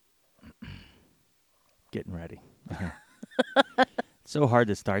getting ready. It's so hard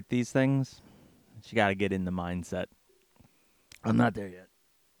to start these things. You got to get in the mindset. I'm not there yet.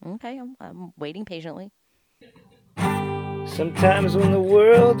 Okay, I'm waiting patiently. Sometimes when the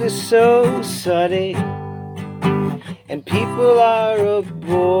world is so sunny and people are a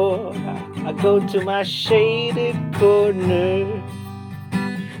bore, I go to my shaded corner,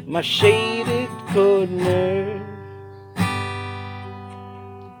 my shaded corner.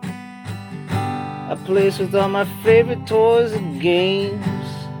 A place with all my favorite toys and games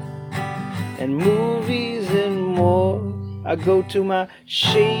and movies and more. I go to my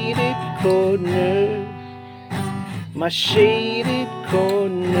shaded corner, my shaded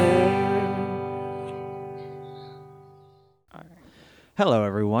corner. All right. Hello,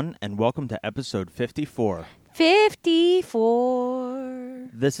 everyone, and welcome to episode 54. 54.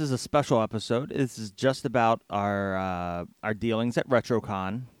 This is a special episode. This is just about our dealings at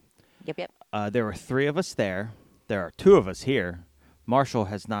RetroCon. Yep. There were 3 of us there. There are 2 of us here. Marshall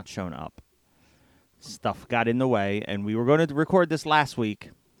has not shown up. Stuff got in the way, and we were going to record this last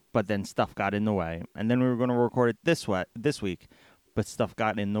week, but then stuff got in the way. And then we were going to record it this week, but stuff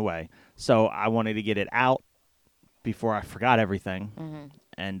got in the way. So I wanted to get it out before I forgot everything. Mm-hmm.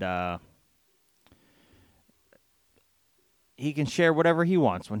 And he can share whatever he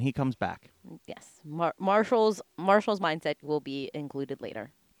wants when he comes back. Yes. Marshall's mindset will be included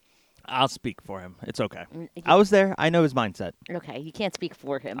later. I'll speak for him. It's okay. You- I was there. I know his mindset. Okay, you can't speak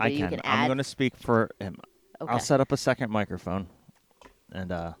for him, but I you can. can I'm add. going to speak for him. Okay. I'll set up a second microphone,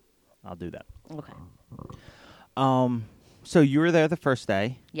 and I'll do that. Okay. So you were there the first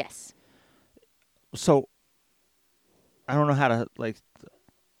day. Yes. So I don't know how to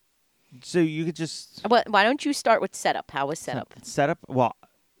So you could just Why don't you start with setup? How was setup? set up. Well,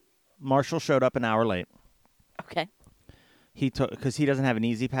 Marshall showed up an hour late. Okay. He took because he doesn't have an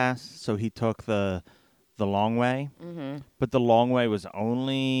easy pass, so he took the long way. Mm-hmm. But the long way was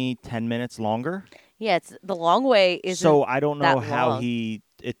only 10 minutes longer. Yeah, it's the long way. So I don't know that how long.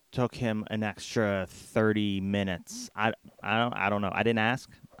 it took him an extra 30 minutes. I don't know. I didn't ask.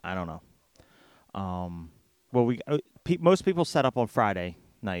 I don't know. Well, most people set up on Friday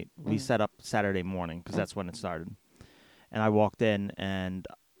night. We set up Saturday morning because that's when it started. And I walked in and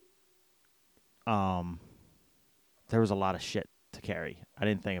there was a lot of shit to carry. I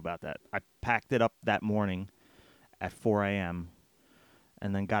didn't think about that. I packed it up that morning at 4 a.m.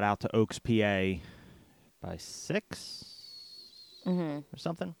 and then got out to Oaks, PA by 6 or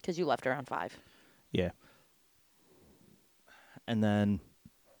something. Because you left around 5. Yeah. And then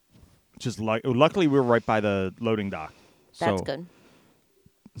luckily we were right by the loading dock. That's good.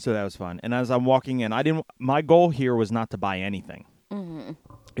 So that was fun. And as I'm walking in, my goal here was not to buy anything. Mm-hmm.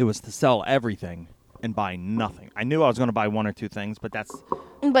 It was to sell everything and buy nothing. I knew I was going to buy 1 or 2 things, but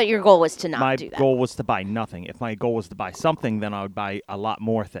But your goal was to not my do that. goal was to buy nothing. If my goal was to buy something, then I would buy a lot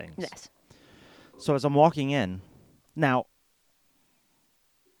more things. Yes. So as I'm walking in, now,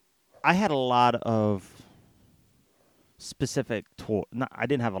 I had a lot of specific toys. I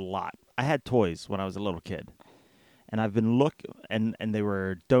didn't have a lot. I had toys when I was a little kid. And I've been and they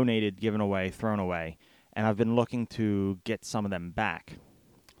were donated, given away, thrown away. And I've been looking to get some of them back.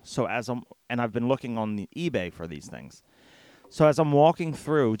 So I've been looking on the eBay for these things. So as I'm walking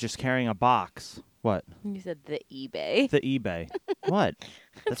through, just carrying a box. What? You said the eBay. The eBay. What?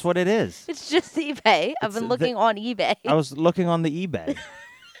 That's what it is. It's just eBay. I've been looking on eBay. I was looking on the eBay.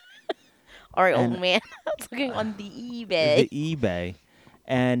 All right, old and- man. I was looking on the eBay. The eBay.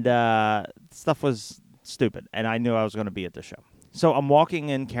 And stuff was stupid. And I knew I was going to be at the show. So I'm walking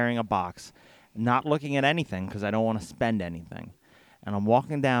in carrying a box, not looking at anything because I don't want to spend anything. And I'm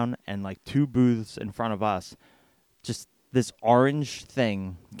walking down, and 2 booths in front of us, just this orange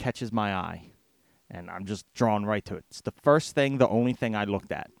thing catches my eye. And I'm just drawn right to it. It's the first thing, the only thing I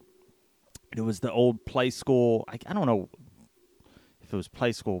looked at. It was the old Play School. I don't know if it was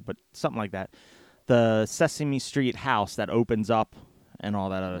Play School, but something like that. The Sesame Street house that opens up and all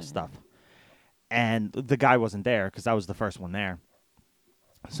that other stuff. And the guy wasn't there because I was the first one there.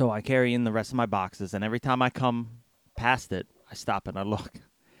 So I carry in the rest of my boxes, and every time I come past it, I stop and I look.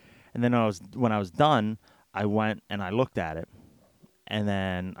 And then when I was done, I went and I looked at it. And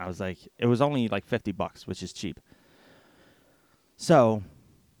then I was like, it was only $50, which is cheap. So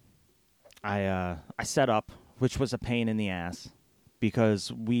I set up, which was a pain in the ass,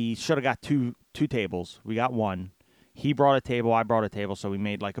 because we should have got two tables. We got one. He brought a table, I brought a table, so we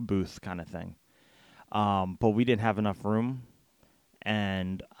made a booth kind of thing. But we didn't have enough room,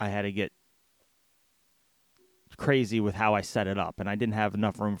 and I had to get crazy with how I set it up, and I didn't have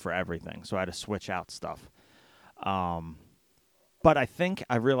enough room for everything, so I had to switch out stuff. But I think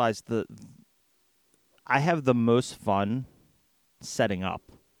I realized I have the most fun setting up.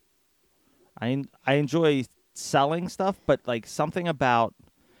 I enjoy selling stuff, but like something about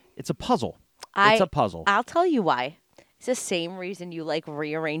it's a puzzle. It's a puzzle. I'll tell you why. It's the same reason you like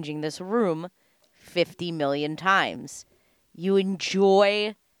rearranging this room 50 million times. You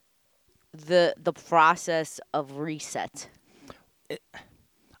enjoy the process of reset.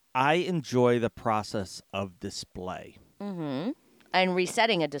 I enjoy the process of display. And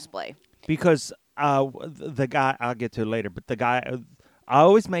resetting a display. Because the guy, I'll get to it later, but the guy, I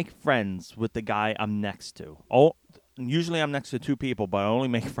always make friends with the guy I'm next to. Usually I'm next to two people, but I only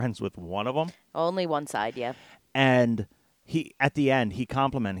make friends with one of them. Only one side, yeah. And at the end, he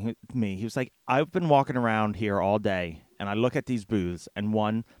complimented me. He was like, I've been walking around here all day, and I look at these booths, and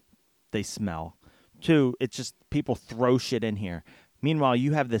one, they smell. Two, it's just people throw shit in here. Meanwhile,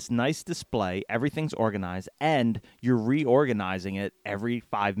 you have this nice display, everything's organized, and you're reorganizing it every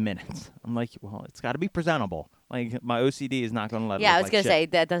 5 minutes. I'm like, well, it's got to be presentable. Like, my OCD is not going to let it Yeah, I look was like going to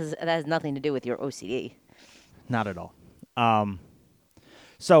shit. say, that has nothing to do with your OCD. Not at all.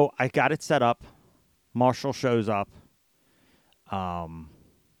 So I got it set up. Marshall shows up. And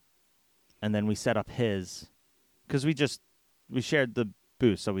then we set up his. Because we shared the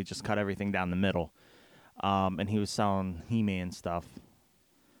booth, so we just cut everything down the middle. And he was selling He-Man stuff.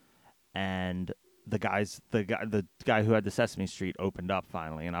 And the guy who had the Sesame Street opened up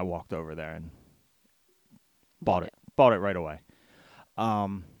finally, and I walked over there and bought it. Bought it right away.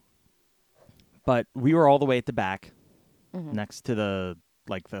 But we were all the way at the back, next to the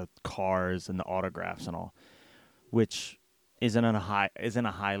cars and the autographs and all, which isn't a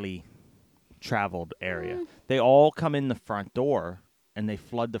highly traveled area. They all come in the front door. And they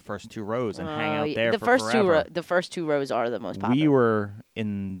flood the first two rows and hang out there for forever. The first two rows are the most popular. We were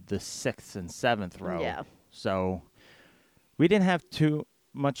in the 6th and 7th row. Yeah. So we didn't have too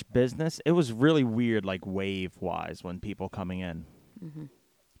much business. It was really weird, like wave-wise, when people coming in.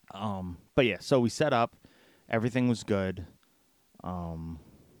 But yeah, so we set up. Everything was good.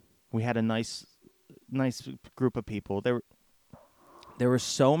 We had a nice group of people. There were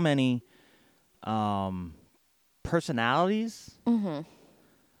so many personalities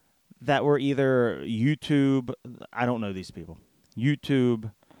that were either YouTube, I don't know these people,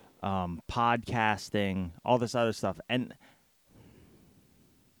 YouTube, podcasting, all this other stuff. And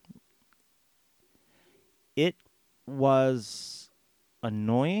it was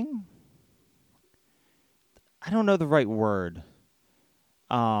annoying. I don't know the right word.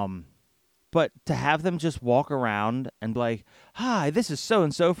 But to have them just walk around and be like, hi, this is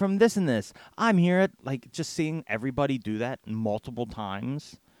so-and-so from this and this. I'm here at, like, just seeing everybody do that multiple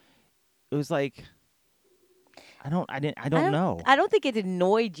times. It was like, I don't know. I don't think it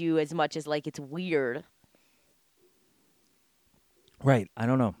annoyed you as much as, like, it's weird. Right. I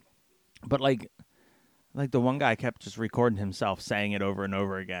don't know. But, like the one guy kept just recording himself saying it over and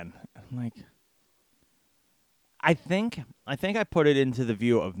over again. I'm like, I think I put it into the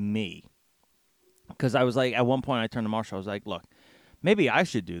view of me. Because I was like, at one point I turned to Marshall, I was like, look, maybe I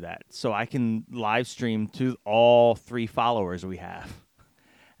should do that so I can live stream to all 3 followers we have.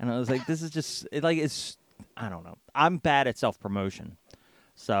 And I was like, this is just, it's, I don't know. I'm bad at self-promotion.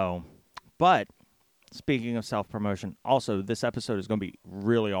 So, but speaking of self-promotion, also this episode is going to be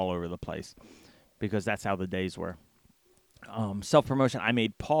really all over the place because that's how the days were. Self-promotion, I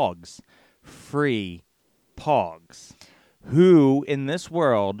made Pogs, free Pogs, who in this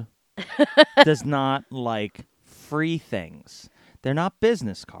world does not like free things. They're not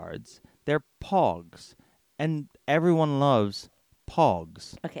business cards. They're Pogs. And everyone loves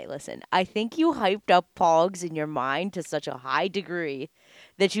Pogs. Okay, listen. I think you hyped up Pogs in your mind to such a high degree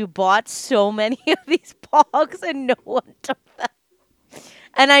that you bought so many of these Pogs and no one took them.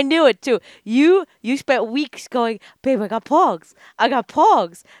 And I knew it too. You spent weeks going, babe, I got Pogs. I got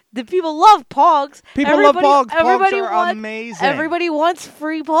Pogs. The people love Pogs. People love Pogs. Pogs are amazing. Everybody wants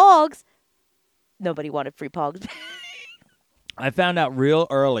free Pogs. Nobody wanted free Pogs. I found out real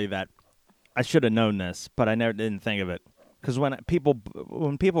early that I should have known this, but I never didn't think of it. Because when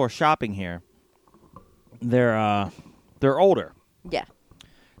people are shopping here, they're older. Yeah.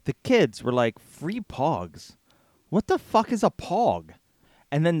 The kids were like, free Pogs? What the fuck is a Pog?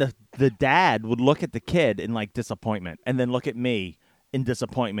 And then the dad would look at the kid in like disappointment, and then look at me in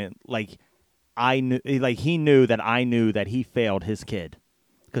disappointment, like he knew that I knew that he failed his kid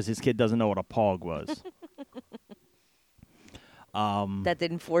because his kid doesn't know what a Pog was. That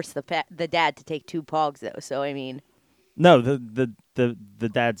didn't force the dad to take 2 Pogs though. So I mean, no, the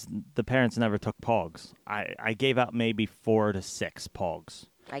parents never took Pogs. I gave out maybe 4 to 6 Pogs.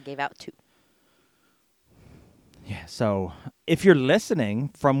 I gave out 2. Yeah, so if you're listening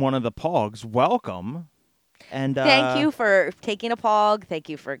from one of the Pogs, welcome. And Thank you for taking a pog. Thank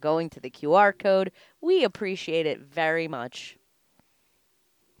you for going to the QR code. We appreciate it very much.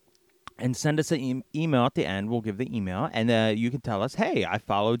 And send us an email at the end. We'll give the email, and you can tell us, hey, I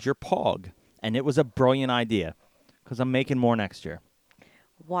followed your pog, and it was a brilliant idea, because I'm making more next year.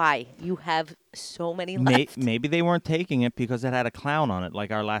 Why? You have so many left. Maybe they weren't taking it because it had a clown on it,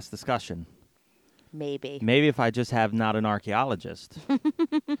 like our last discussion. Maybe. Maybe if I just have not an archaeologist.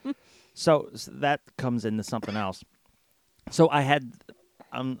 So that comes into something else. So I had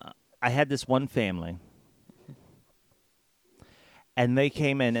this one family, and they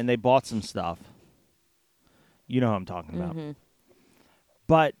came in and they bought some stuff. You know who I'm talking about.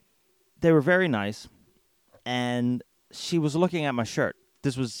 But they were very nice, and she was looking at my shirt.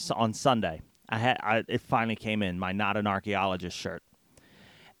 This was on Sunday. It finally came in, my Not an Archaeologist shirt.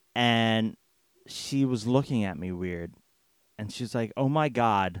 And she was looking at me weird, and she's like, "Oh my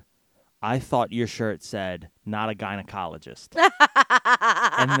God, I thought your shirt said not a gynecologist."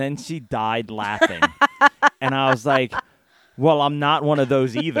 And then she died laughing. And I was like, well, I'm not one of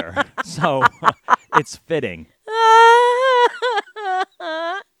those either. So it's fitting.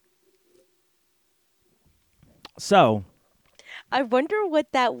 So I wonder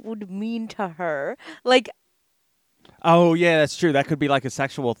what that would mean to her. Like, oh, yeah, that's true. That could be like a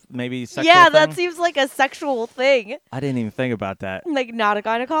sexual, maybe sexual yeah, thing. that seems like a sexual thing. I didn't even think about that. Like, not a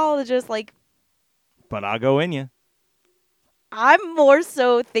gynecologist. Like, But I'll go in you. I'm more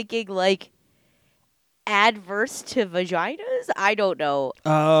so thinking, like, adverse to vaginas? I don't know.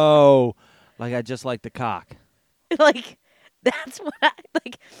 Oh, like I just like the cock. Like, that's what I,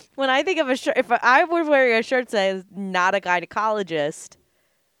 like, when I think of a shirt, if I was wearing a shirt that says not a gynecologist,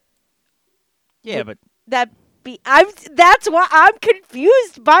 Yeah, but that's why I'm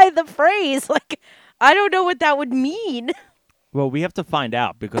confused by the phrase. Like, I don't know what that would mean. well, we have to find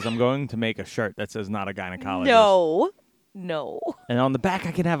out because I'm going to make a shirt that says not a gynecologist. No. And on the back,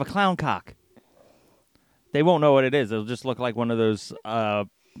 I can have a clown cock. They won't know what it is. It'll just look like one of those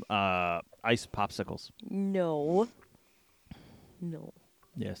ice popsicles. No.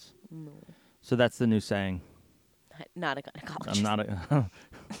 Yes. No. So that's the new saying. Not a gynecologist. I'm not a.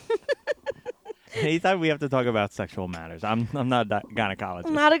 Anytime we have to talk about sexual matters, I'm not a gynecologist.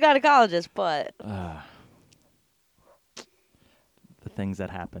 I'm not a gynecologist, but The things that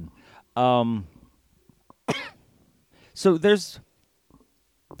happen. So there's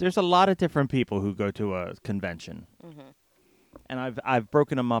a lot of different people who go to a convention, and I've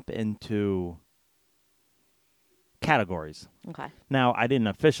broken them up into categories. okay. Now I didn't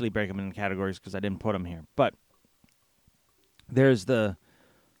officially break them into categories because I didn't put them here, but there's the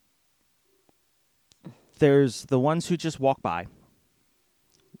ones who just walk by,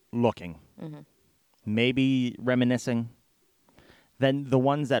 looking, maybe reminiscing. Then the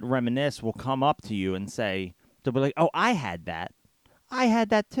ones that reminisce will come up to you and say, they'll be like, "Oh, I had that. I had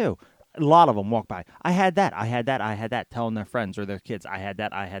that too." A lot of them walk by. I had that. I had that. I had that. Telling their friends or their kids, "I had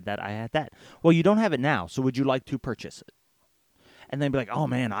that. I had that. I had that." Well, you don't have it now, so would you like to purchase it? And they'd be like, "Oh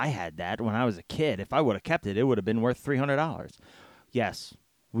man, I had that when I was a kid. If I would have kept it, it would have been worth $300. Yes,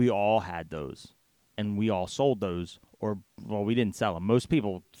 we all had those, and we all sold those, or well, we didn't sell them. Most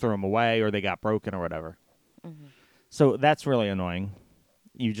people threw them away, or they got broken, or whatever. So that's really annoying.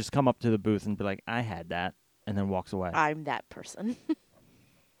 You just come up to the booth and be like, "I had that," and then walks away. I'm that person.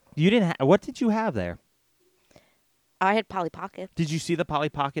 You didn't. What did you have there? I had Polly Pocket. Did you see the Polly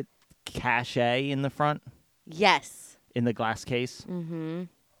Pocket cachet in the front, Yes. in the glass case? Mm-hmm.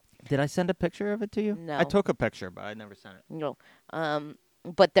 Did I send a picture of it to you? No. I took a picture, but I never sent it. No.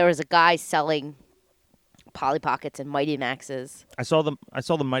 But there was a guy selling Polly Pockets and Mighty Maxes. I saw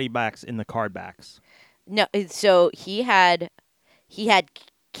the Mighty Backs in the card backs. No, so he had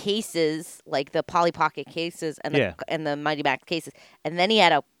cases, like the Polly Pocket cases and Yeah. the Mighty Max cases, and then he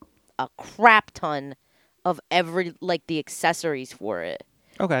had a crap ton of every, like, the accessories for it,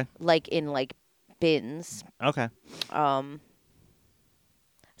 Okay. like in like bins. Okay.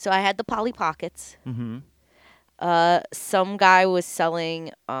 So I had the Polly Pockets. Mm-hmm. Some guy was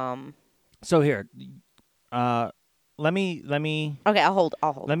selling. So here, let me Okay, I'll hold.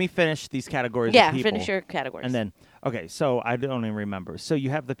 let me finish these categories. Yeah, of people, finish your categories. and then okay. So I don't even remember. So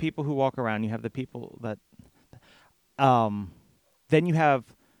you have the people who walk around. You have the people that, then you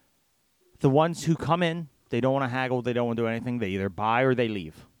have the ones who come in. They don't want to haggle. They don't want to do anything. They either buy or they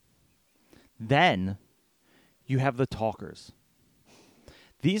leave. Then you have the talkers.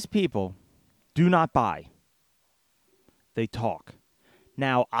 These people do not buy. They talk.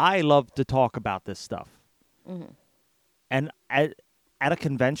 Now, I love to talk about this stuff. And at a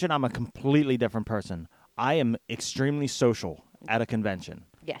convention, I'm a completely different person. I am extremely social at a convention.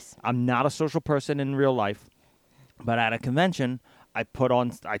 Yes. I'm not a social person in real life. But at a convention, I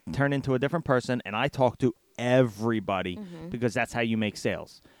turn into a different person, and I talk to everybody because that's how you make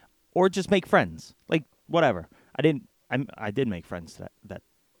sales, or just make friends. Like whatever. I did make friends that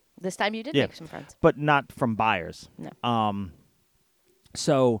This time you did Yeah. make some friends. but not from buyers. No.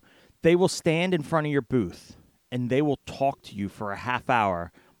 So they will stand in front of your booth and they will talk to you for a half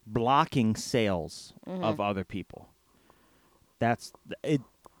hour, blocking sales of other people. It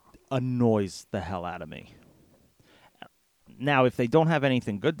annoys the hell out of me. Now, if they don't have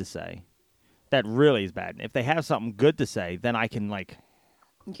anything good to say, that really is bad. If they have something good to say, then I can like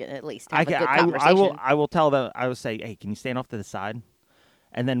You can at least have a good I conversation. will tell them. I will say, hey, can you stand off to the side,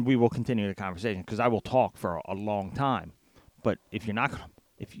 and then we will continue the conversation because I will talk for a long time. But if you're not gonna,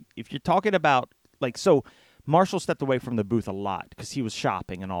 if you're talking about like so, Marshall stepped away from the booth a lot because he was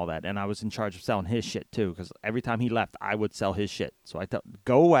shopping and all that, and I was in charge of selling his shit too. Because every time he left, I would sell his shit. So I tell,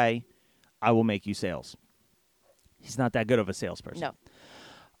 go away, I will make you sales. He's not that good of a salesperson.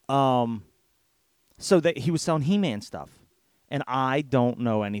 No. So that he was selling He-Man stuff, and I don't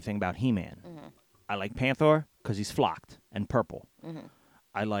know anything about He-Man. I like Panther because he's flocked and purple.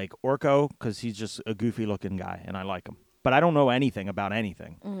 I like Orko because he's just a goofy-looking guy, and I like him. But I don't know anything about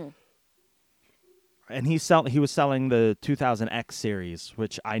anything. And he was selling the 2000X series,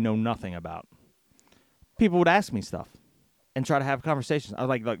 which I know nothing about. People would ask me stuff and try to have conversations. I was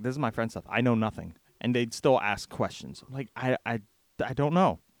like, look, this is my friend stuff. I know nothing. And they'd still ask questions. I'm like, I don't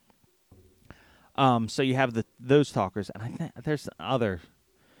know. So you have those talkers, and I think there's another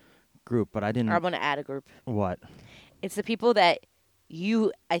group, but I didn't. I want to add a group. What? It's the people that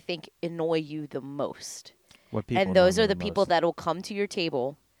I think, annoy you the most. What people? And those annoy are the me people most? that will come to your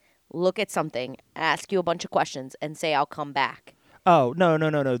table, look at something, ask you a bunch of questions, and say, I'll come back. Oh, no.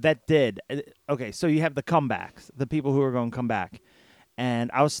 That did. Okay, so you have the comebacks, the people who are going to come back. And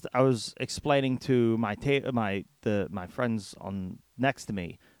I was explaining to my friends on next to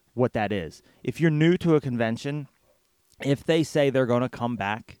me what that is. If you're new to a convention, if they say they're going to come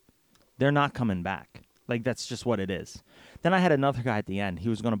back, they're not coming back. Like that's just what it is. Then I had another guy at the end. He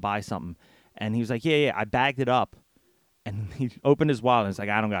was going to buy something, and he was like, "Yeah, I bagged it up." And he opened his wallet and he's like,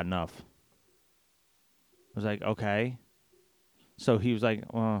 "I don't got enough." I was like, "Okay." So he was like,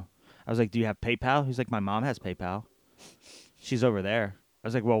 "Well," I was like, "Do you have PayPal?" He's like, "My mom has PayPal. She's over there." I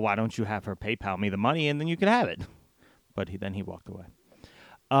was like, "Well, why don't you have her PayPal me the money and then you can have it?" But then he walked away.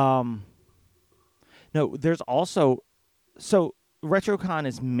 No, there's also RetroCon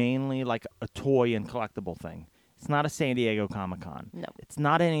is mainly like a toy and collectible thing. It's not a San Diego Comic-Con. No. It's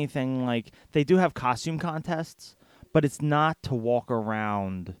not anything like they do have costume contests, but it's not to walk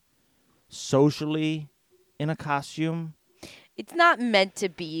around socially in a costume. It's not meant to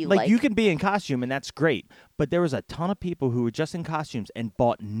be Like you can be in costume and that's great, but there was a ton of people who were just in costumes and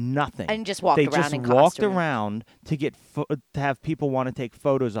bought nothing. And just walked they around just in walked costume. around to get to have people want to take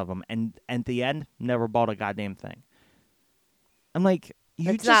photos of them, and at the end, never bought a goddamn thing. I'm like,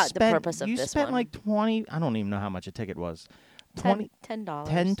 you That's just not the spent, purpose of you this spent one. like 20. I don't even know how much a ticket was. $10.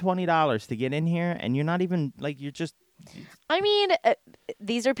 $20 to get in here, and you're not even like you're just. I mean,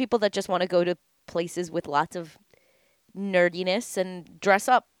 these are people that just want to go to places with lots of nerdiness and dress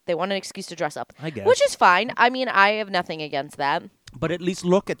up. They want an excuse to dress up. I guess. Which is fine. I mean, I have nothing against that. But at least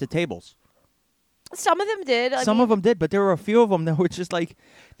look at the tables. Some of them did. Some of them did, but there were a few of them that were just like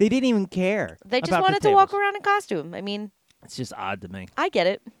they didn't even care. They just about the wanted to walk tables. around in costume. I mean, It's just odd to me. I get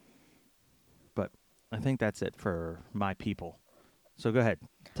it. But I think that's it for my people. So go ahead.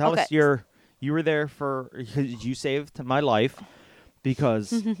 Tell Okay. us you were there you saved my life because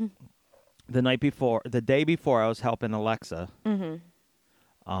the day before I was helping Alexa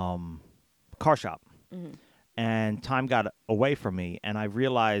car shop. And time got away from me, and I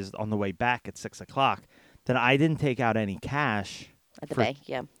realized on the way back at 6:00 that I didn't take out any cash At the for, bank,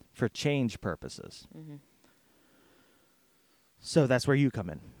 yeah. for change purposes. So that's where you come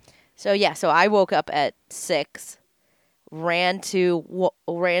in. So yeah, so I woke up at 6, ran to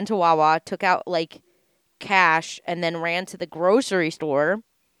Wawa, took out like cash, and then ran to the grocery store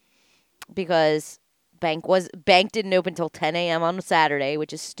because bank didn't open till 10 a.m. on a Saturday,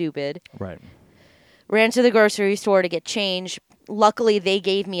 which is stupid. Right. Ran to the grocery store to get change. Luckily, they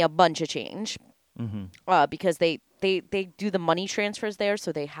gave me a bunch of change because they do the money transfers there,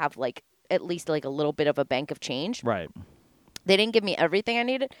 so they have like at least like a little bit of a bank of change. Right. They didn't give me everything I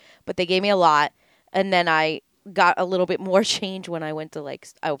needed, but they gave me a lot. And then I got a little bit more change when I went to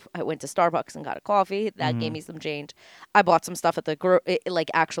I went to Starbucks and got a coffee. That gave me some change. I bought some stuff at the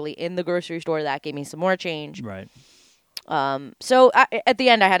actually in the grocery store. That gave me some more change. Right. So at the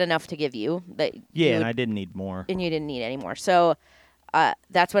end, I had enough to give you. And I didn't need more. And you didn't need any more. So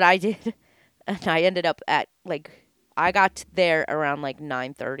that's what I did. And I ended up at like I got there around like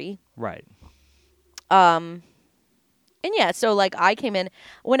 9:30. Right. And yeah, so like I came in.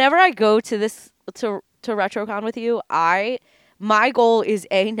 Whenever I go to this to RetroCon with you, my goal is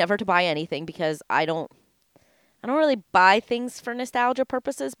never to buy anything because I don't really buy things for nostalgia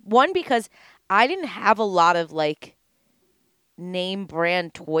purposes. One, because I didn't have a lot of like name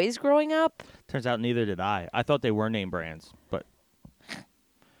brand toys growing up. Turns out neither did I. I thought they were name brands, but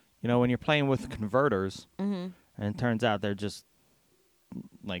when you're playing with converters, and it turns out they're just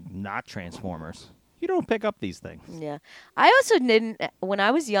like not Transformers. You don't pick up these things. Yeah. I also didn't, when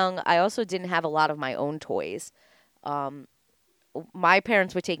I was young, I also didn't have a lot of my own toys. My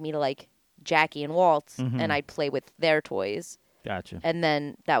parents would take me to like Jackie and Waltz, and I'd play with their toys. Gotcha. And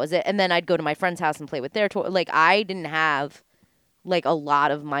then that was it. And then I'd go to my friend's house and play with their toys. Like, I didn't have like a lot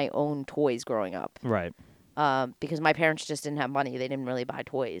of my own toys growing up. Right. Because my parents just didn't have money. They didn't really buy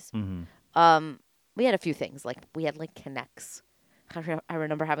toys. Mm-hmm. We had a few things. Like, we had like Kinects. I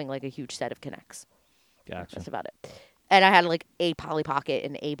remember having like a huge set of Kinects. Gotcha. That's about it. And I had like a Polly Pocket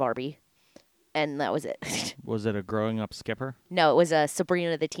and a Barbie. And that was it. Was it a growing up Skipper? No, it was a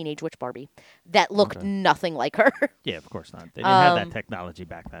Sabrina the Teenage Witch Barbie that looked nothing like her. Yeah, of course not. They didn't have that technology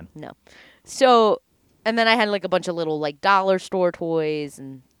back then. No. So, and then I had like a bunch of little like dollar store toys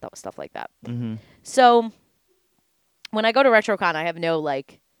and stuff like that. Mm-hmm. So, when I go to RetroCon, I have no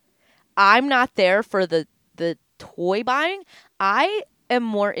like, I'm not there for the toy buying. I am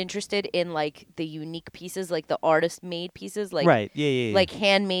more interested in like the unique pieces, like the artist made pieces, like right, yeah. like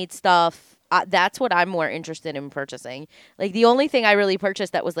handmade stuff. That's what I'm more interested in purchasing. Like the only thing I really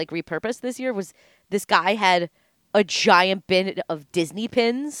purchased that was like repurposed this year was this guy had a giant bin of Disney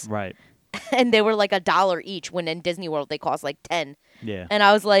pins, right, and they were like $1 each. When in Disney World they cost like 10. Yeah, and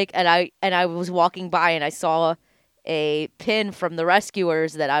I was like, and I was walking by and I saw a pin from the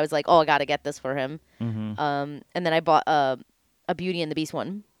Rescuers that I was like, oh, I gotta get this for him. Mm-hmm. And then I bought a Beauty and the Beast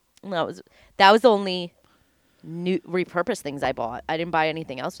one. And that was the only new repurposed things I bought. I didn't buy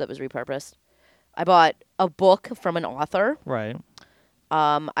anything else that was repurposed. I bought a book from an author. Right.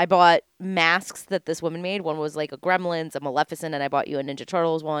 I bought masks that this woman made. One was like a Gremlins, a Maleficent, and I bought you a Ninja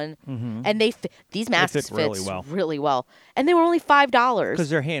Turtles one. Mm-hmm. And these masks fit really well. And they were only $5 because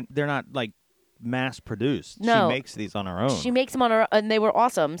they're not like mass produced. No. She makes these on her own. She makes them on her, and they were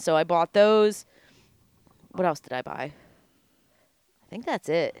awesome. So I bought those. What else did I buy? I think that's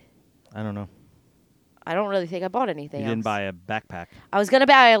it. I don't know. I don't really think I bought anything You else. didn't buy a backpack. I was going to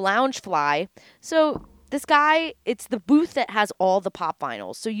buy a Loungefly. So this guy, it's the booth that has all the pop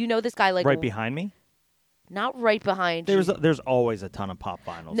vinyls. So this guy like... Right behind me? Not right behind you. There's always a ton of pop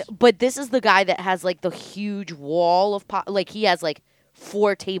vinyls. No, but this is the guy that has like the huge wall of pop... Like he has like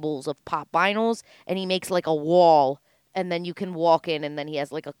 4 tables of pop vinyls, and he makes like a wall, and then you can walk in, and then he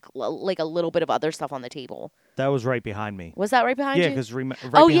has like a little bit of other stuff on the table. That was right behind me. Was that right behind you? Yeah, because right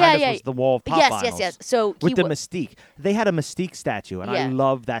behind us was the wall of pop vinyls. Yes. So with the Mystique. They had a Mystique statue, and I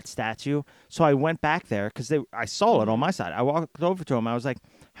love that statue. So I went back there because I saw it on my side. I walked over to him. I was like,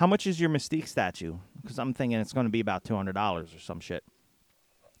 how much is your Mystique statue? Because I'm thinking it's going to be about $200 or some shit.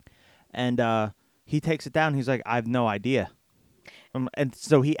 And he takes it down. He's like, I have no idea. And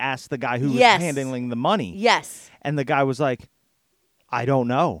so he asked the guy who was handling the money. Yes. And the guy was like, I don't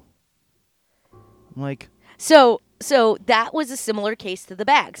know. I'm like... So that was a similar case to the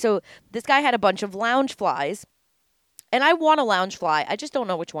bag. So this guy had a bunch of Loungeflies, and I want a Loungefly. I just don't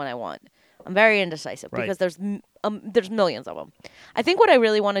know which one I want. I'm very indecisive because there's millions of them. I think what I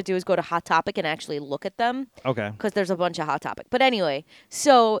really want to do is go to Hot Topic and actually look at them. Okay. Because there's a bunch of Hot Topic. But anyway,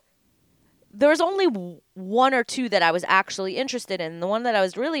 so there's only 1 or 2 that I was actually interested in. The one that I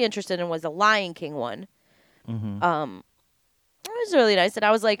was really interested in was the Lion King one. Mm-hmm. It was really nice, and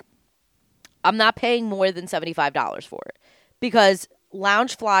I was like, I'm not paying more than $75 for it because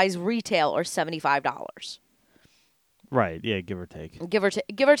Loungeflies retail are $75. Right. Yeah. Give or take. Give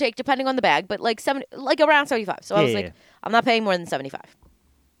or take, depending on the bag, but like around 75. So I was like, I'm not paying more than 75.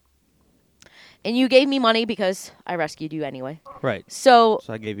 And you gave me money because I rescued you anyway. Right. So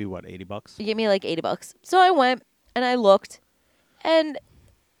I gave you what, $80? You gave me like $80. So I went and I looked, and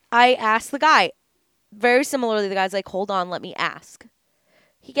I asked the guy. Very similarly, the guy's like, "Hold on, let me ask."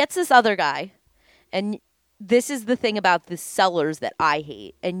 He gets this other guy, and this is the thing about the sellers that I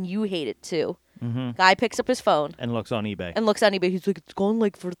hate, and you hate it too. Mm-hmm. Guy picks up his phone and looks on eBay. He's like, "It's going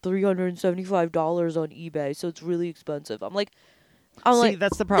like for $375 on eBay, so it's really expensive." I'm like,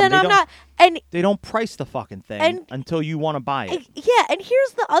 that's the problem. They don't price the fucking thing until you want to buy it. And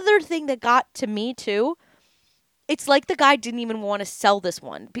here's the other thing that got to me too. It's like the guy didn't even want to sell this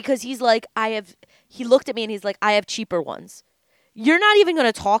one because he's like, he looked at me and he's like, I have cheaper ones. you're not even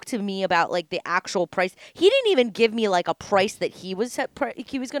going to talk to me about like the actual price. He didn't even give me like a price that he was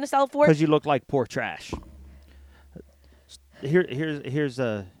going to sell it for. Because you look like poor trash.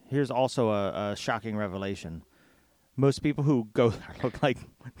 Here's also a shocking revelation. Most people who go there look like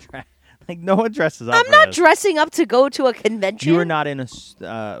trash. Like no one dresses up. I'm for not this. dressing up to go to a convention. You are not in a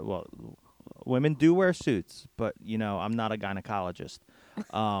well. Women do wear suits, but I'm not a gynecologist.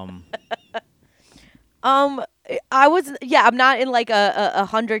 I was, I'm not in like a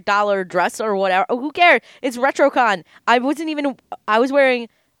 $100 dress or whatever. Oh, who cares? It's RetroCon. I was wearing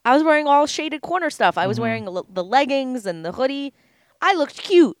all shaded corner stuff. I was wearing the leggings and the hoodie. I looked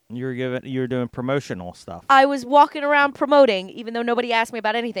cute. You were doing promotional stuff. I was walking around promoting, even though nobody asked me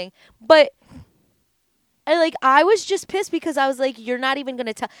about anything. But I was just pissed because I was like, you're not even going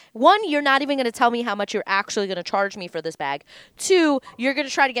to tell. One, you're not even going to tell me how much you're actually going to charge me for this bag. Two, you're going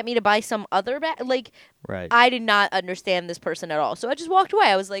to try to get me to buy some other bag. Like, right. I did not understand this person at all. So I just walked away.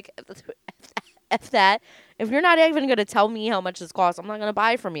 I was like, F that. If you're not even going to tell me how much this costs, I'm not going to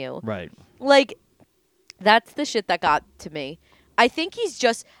buy from you. Right. Like, that's the shit that got to me. I think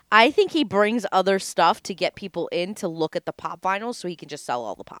he brings other stuff to get people in to look at the pop vinyls so he can just sell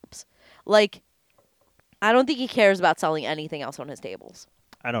all the pops. Like, I don't think he cares about selling anything else on his tables.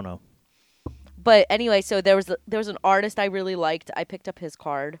 I don't know. But anyway, so there was an artist I really liked. I picked up his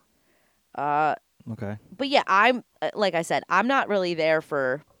card. Okay. But yeah, I'm like I said, I'm not there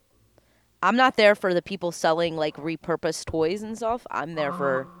for the people selling like repurposed toys and stuff. I'm there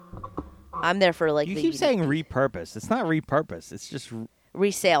for like You the keep saying repurpose. It's not repurpose. It's just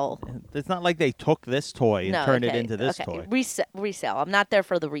resale. It's not like they took this toy and turned it into this toy. Resale. I'm not there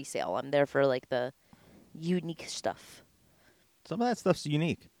for the resale. I'm there for like the unique stuff. Some of that stuff's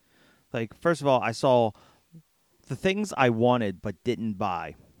unique. Like, first of all, I saw the things I wanted but didn't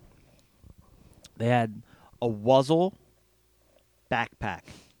buy. They had a Wuzzle backpack.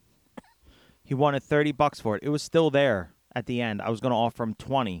 He wanted $30 for it. It was still there at the end. I was going to offer him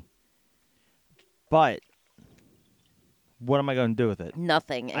 $20. But what am I going to do with it?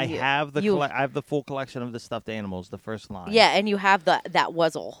 Nothing. And I have the full collection of the stuffed animals, the first line. Yeah, and you have that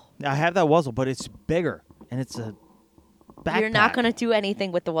Wuzzle. I have that Wuzzle, but it's bigger and it's a backpack. You're not going to do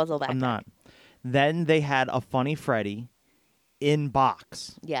anything with the Wuzzle backpack. I'm not. Then they had a Funny Freddy in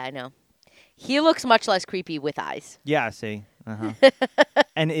box. Yeah, I know. He looks much less creepy with eyes. Yeah, see.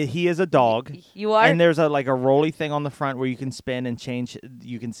 And he is a dog. You are? And there's a rolly thing on the front where you can spin and change.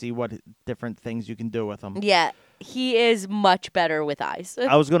 You can see what different things you can do with him. Yeah, he is much better with eyes.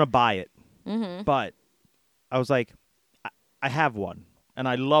 I was going to buy it, but I was like, I have one, and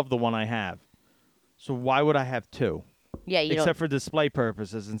I love the one I have. So why would I have two? Yeah, except for display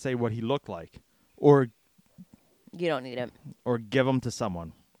purposes and say what he looked like, or you don't need him, or give him to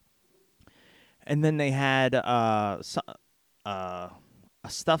someone. And then they had a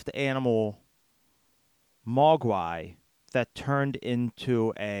stuffed animal Mogwai that turned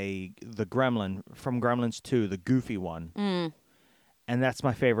into the gremlin from Gremlins 2, the goofy one. And that's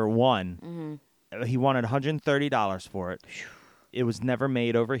my favorite one. He wanted $130 for it. It was never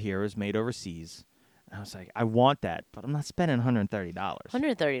made over here. It was made overseas. And I was like, I want that, but I'm not spending $130.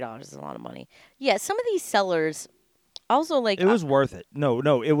 $130 is a lot of money. Yeah, some of these sellers also like it was worth it. No,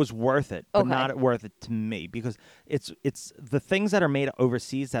 it was worth it, but Okay. not worth it to me because it's the things that are made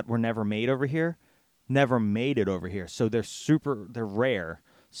overseas that were never made over here, never made it over here. So they're rare.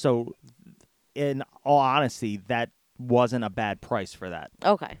 So in all honesty, that wasn't a bad price for that.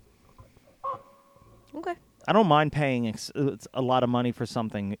 Okay. I don't mind paying it's a lot of money for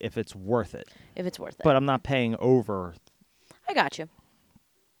something if it's worth it. If it's worth it. But I'm not paying over. I got you.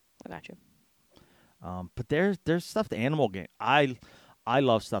 But there's stuffed animal game. I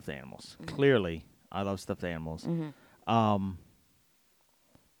love stuffed animals. Clearly, I love stuffed animals.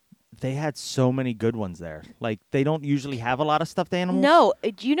 They had so many good ones there. Like, they don't usually have a lot of stuffed animals. No,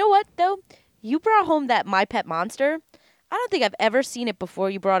 do you know what though? You brought home that My Pet Monster. I don't think I've ever seen it before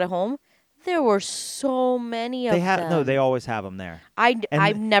you brought it home. There were so many of them. No, they always have them there.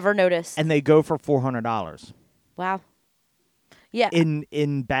 I've never noticed. And they go for $400. Wow. Yeah.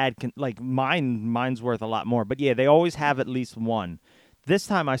 In bad like mine's worth a lot more, but yeah, they always have at least one. This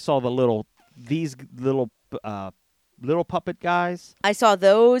time I saw these little puppet guys. I saw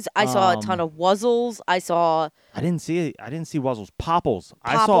those. I saw a ton of Wuzzles. I didn't see Wuzzles. Popples.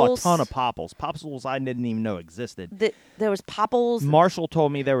 I saw a ton of Popples. Popples I didn't even know existed. There was Popples. Marshall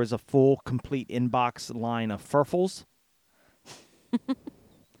told me there was a full, complete inbox line of Furfles.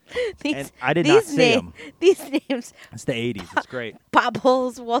 And I did not see them. These names. It's the 80s. It's great.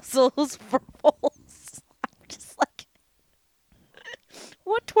 Popples, Wuzzles, Furfles. I'm just like,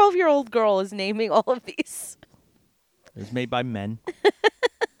 what 12-year-old girl is naming all of these? It was made by men.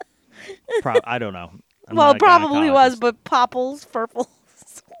 I don't know. I'm Well, not a it probably was, gynecologist. but Popples, Furfles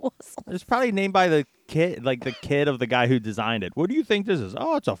was. It was probably named by the kid, like the kid of the guy who designed it. What do you think this is?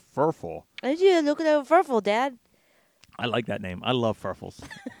 Oh, it's a furful. Yeah, look at that Furfle, Dad. I like that name. I love furfles.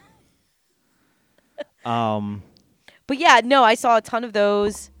 But yeah, no, I saw a ton of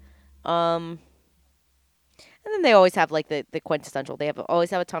those. And then they always have like the quintessential.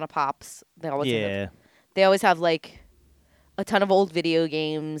 Always have a ton of pops. They always have like a ton of old video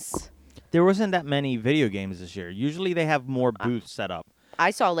games. There wasn't that many video games this year. Usually they have more booths set up.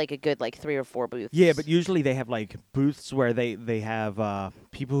 I saw like a good like 3 or 4 booths. Yeah, but usually they have like booths where they have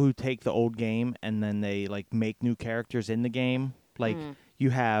people who take the old game and then they like make new characters in the game. Like you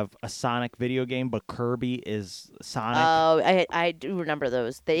have a Sonic video game, but Kirby is Sonic. Oh, I do remember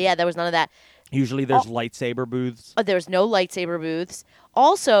those. There was none of that. Usually there's lightsaber booths. There's no lightsaber booths.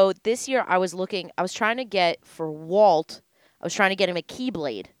 Also, this year I was trying to get for Walt, I was trying to get him a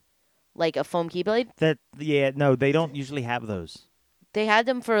Keyblade, like a foam Keyblade. No, they don't usually have those. They had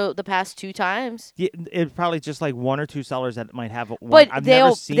them for the past 2 times. Yeah, it's probably just like 1 or 2 sellers that might have one. But I've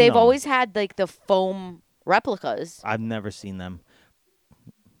never seen they've them. always had like the foam replicas. I've never seen them.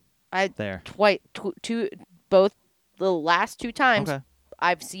 Both the last 2 times Okay.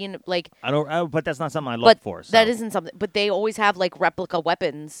 I've seen like. But that's not something I look for. So. That isn't something. But they always have like replica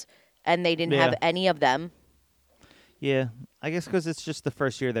weapons, and they didn't have any of them. Yeah, I guess because it's just the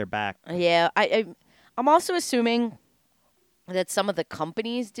first year they're back. Yeah, I'm also assuming that some of the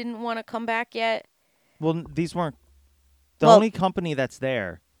companies didn't want to come back yet. Well, these weren't. The only company that's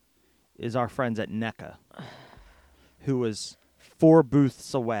there is our friends at NECA, who was 4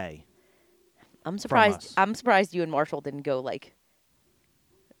 booths away. I'm surprised. Us. I'm surprised you and Marshall didn't go like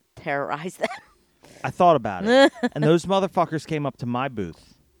terrorize them I thought about it, and those motherfuckers came up to my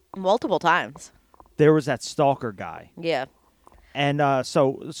booth. multiple times. There was that stalker guy, Yeah. and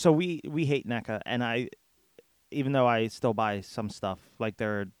so we hate NECA, and even though I still buy some stuff, like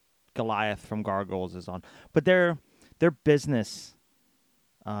their Goliath from Gargoyles is on, but their business,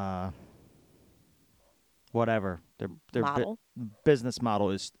 whatever their Model? business model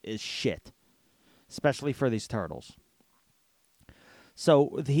is shit, especially for these turtles.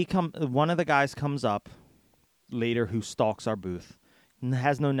 So one of the guys comes up later who stalks our booth and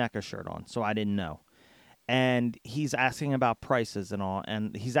has no NECA shirt on, so I didn't know. And he's asking about prices and all,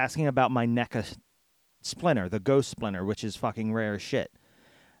 and he's asking about my NECA Splinter, the Ghost Splinter, which is fucking rare as shit,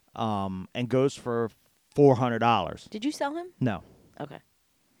 and goes for $400. Did you sell him? No. Okay.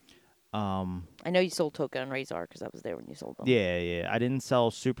 I know you sold Toka and Razor because I was there when you sold them. Yeah. I didn't sell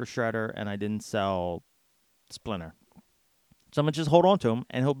Super Shredder, and I didn't sell Splinter. So I'm going to just hold on to him,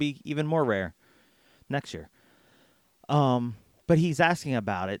 and he'll be even more rare next year. But he's asking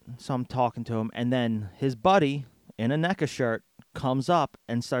about it, so I'm talking to him, and then his buddy in a NECA shirt comes up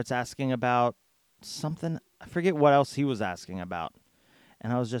and starts asking about something. I forget what else he was asking about.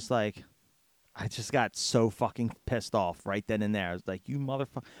 And I was just like, I just got so fucking pissed off right then and there. I was like, you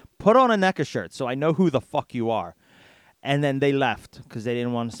motherfucker, put on a NECA shirt so I know who the fuck you are. And then they left because they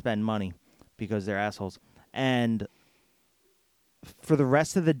didn't want to spend money because they're assholes. And for the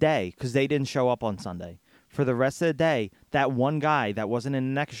rest of the day, because they didn't show up on Sunday, for the rest of the day, that one guy that wasn't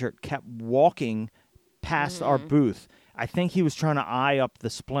in a NECA shirt kept walking past our booth. I think he was trying to eye up the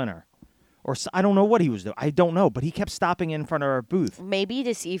Splinter. Or I don't know what he was doing. I don't know, but he kept stopping in front of our booth. Maybe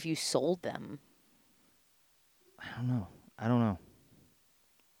to see if you sold them. I don't know.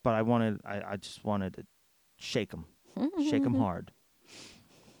 But I just wanted to shake him. Shake him hard.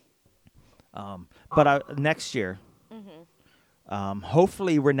 But next year,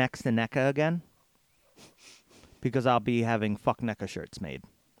 hopefully we're next to NECA again. Because I'll be having fuck NECA shirts made.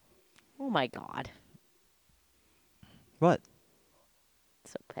 Oh my God. What?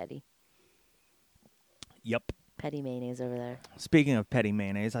 So petty. Yep. Petty mayonnaise over there. Speaking of petty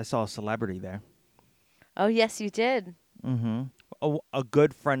mayonnaise, I saw a celebrity there. Oh, yes, you did. Mm-hmm. A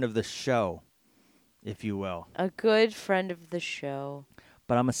good friend of the show, if you will. A good friend of the show.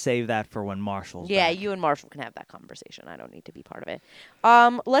 But I'm going to save that for when Marshall's back. You and Marshall can have that conversation. I don't need to be part of it.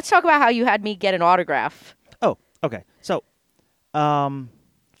 Let's talk about how you had me get an autograph. Oh, okay. So,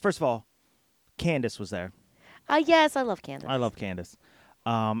 first of all, Candace was there. Yes, I love Candace. I love Candace.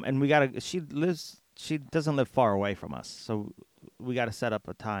 And she doesn't live far away from us, so we got to set up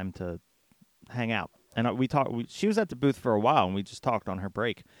a time to hang out. And we talked. She was at the booth for a while, and we just talked on her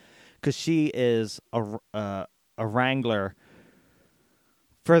break, because she is a wrangler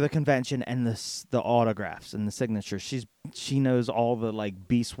for the convention and the autographs and the signatures. She knows all the like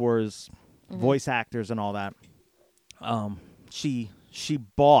Beast Wars voice actors and all that. She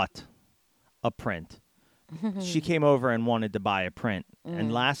bought a print she came over and wanted to buy a print.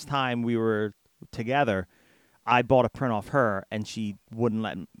 And last time we were together, I bought a print off her, and she wouldn't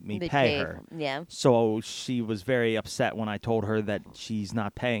let me They pay her. Yeah. So she was very upset when I told her that she's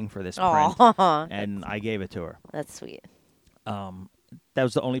not paying for this print, Oh, and I gave it to her. that's sweet. That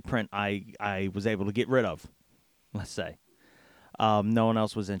was the only print I was able to get rid of, let's say. No one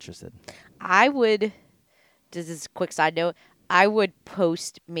else was interested. I would, this is a quick side note, I would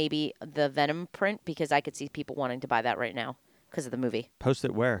post maybe the Venom print because I could see people wanting to buy that right now because of the movie. Post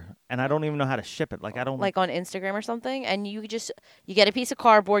it where? And I don't even know how to ship it. Like, I don't... Like on Instagram or something, and you get a piece of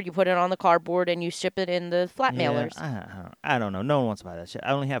cardboard, you put it on the cardboard, and you ship it in the flat mailers. I don't know. No one wants to buy that shit.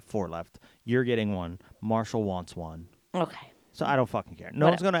 I only have 4 left. You're getting one. Marshall wants one. Okay. So I don't fucking care. No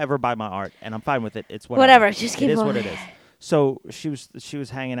one's Whatever. going to ever buy my art, and I'm fine with it. It's whatever. Just keep It is what going. it is. So she was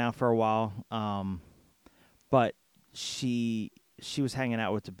hanging out for a while, but she was hanging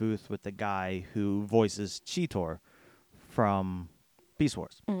out with the booth with the guy who voices Cheetor from Beast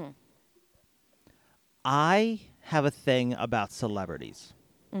Wars. Mm-hmm. I have a thing about celebrities.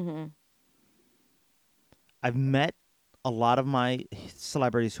 Mm-hmm. I've met a lot of my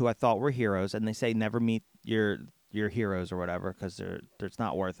celebrities who I thought were heroes, and they say never meet your heroes or whatever because it's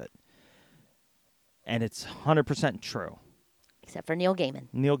not worth it. And it's 100% true. Except for Neil Gaiman.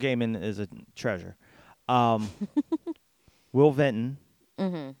 Neil Gaiman is a treasure. Will Vinton,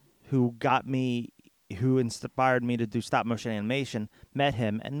 who inspired me to do stop motion animation, met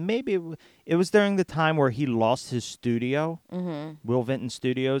him, and maybe it was during the time where he lost his studio, Will Vinton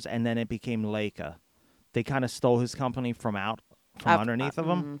Studios, and then it became Leica. They kind of stole his company from underneath of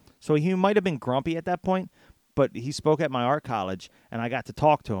him. So he might have been grumpy at that point, but he spoke at my art college, and I got to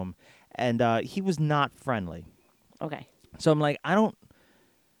talk to him, and he was not friendly. Okay. So I'm like, I don't.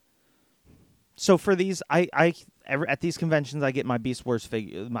 So for these, at these conventions, I get my Beast Wars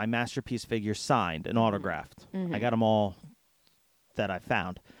figure, my masterpiece figure signed and autographed. I got them all that I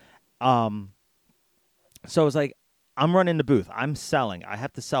found. So it's like, I'm running the booth. I'm selling. I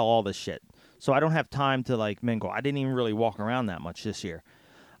have to sell all this shit. So I don't have time to like mingle. I didn't even really walk around that much this year.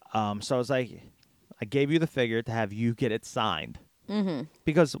 So I was like, I gave you the figure to have you get it signed.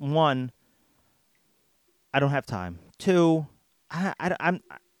 Because 1, I don't have time. 2, I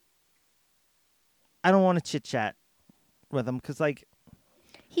don't want to chit chat with them because like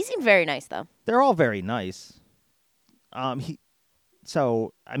He seemed very nice though. they're all very nice.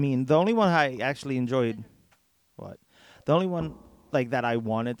 So I mean, the only one I actually enjoyed, the only one like that I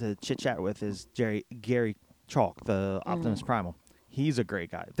wanted to chit chat with is Gary Chalk, the Optimus Primal. He's a great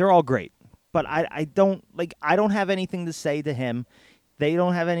guy. They're all great, but I don't have anything to say to him. They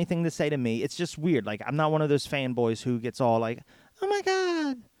don't have anything to say to me. It's just weird. Like, I'm not one of those fanboys who gets all like, oh my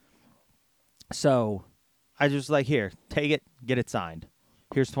God. So I just like, here, take it, get it signed.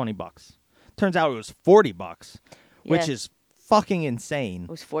 Here's $20. Turns out it was $40, which Yeah. is fucking insane. It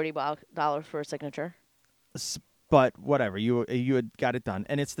was $40 for a signature. But whatever, you had got it done.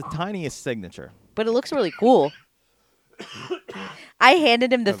 And it's the tiniest signature. But it looks really cool. I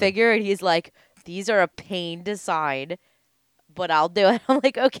handed him the figure, and he's like, these are a pain to sign, but I'll do it. I'm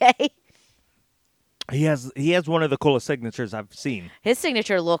like, okay. He has one of the coolest signatures I've seen. His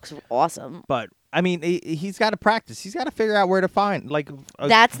signature looks awesome. But I mean, he's got to practice. He's got to figure out where to find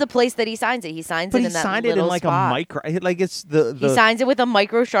That's the place that he signs it. He signs But it he in that signed it little in like spot. a micro. Like it's the He signs it with a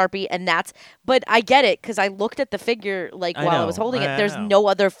micro Sharpie, and that's. But I get it because I looked at the figure like I while I know, was holding it. I There's know. no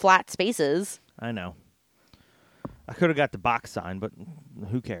other flat spaces. I know. I could have got the box signed, but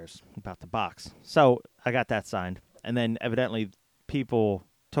who cares about the box? So I got that signed, and then evidently people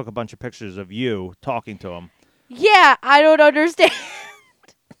took a bunch of pictures of you talking to him. Yeah, I don't understand.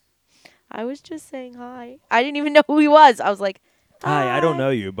 I was just saying hi. I didn't even know who he was. I was like, Hi, I don't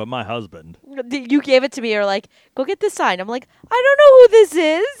know you, but my husband. You gave it to me. You're like, go get this sign. I'm like, I don't know who this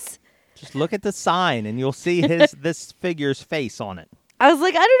is. Just look at the sign, and you'll see this figure's face on it. I was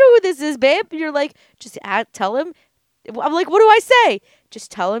like, I don't know who this is, babe. You're like, just tell him. I'm like, what do I say? Just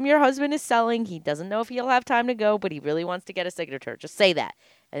tell him your husband is selling. He doesn't know if he'll have time to go, but he really wants to get a signature. Just say that.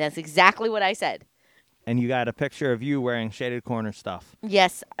 And that's exactly what I said. And you got a picture of you wearing Shaded Corner stuff.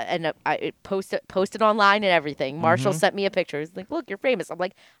 Yes, and I posted online and everything. Marshall sent me a picture. He's like, look, you're famous. I'm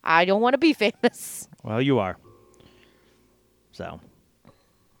like, I don't want to be famous. Well, you are. So,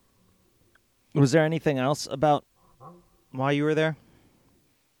 was there anything else about why you were there?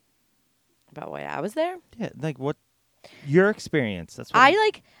 About why I was there? Yeah, like what your experience. That's what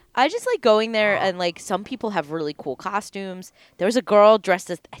I just like going there, and like some people have really cool costumes. There was a girl dressed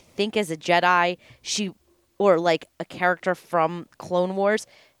as, I think, as a Jedi. Or like a character from Clone Wars.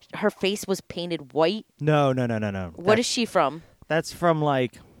 Her face was painted white. No. What is she from? That's from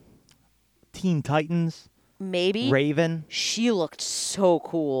like Teen Titans. Maybe. Raven. She looked so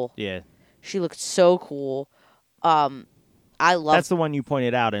cool. Yeah. She looked so cool. I love. That's the one you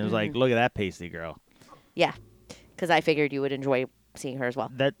pointed out, and it was like, look at that pasty girl. Yeah, because I figured you would enjoy seeing her as well.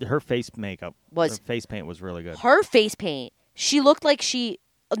 That her face makeup her face paint was really good. Her face paint. She looked like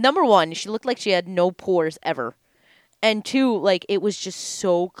number one, she looked like she had no pores ever, and two, like it was just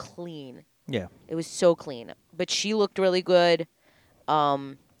so clean. Yeah. It was so clean, but she looked really good.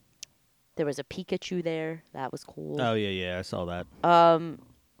 There was a Pikachu there. That was cool. Oh yeah, I saw that. And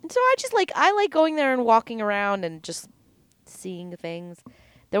so I like going there and walking around and just seeing things.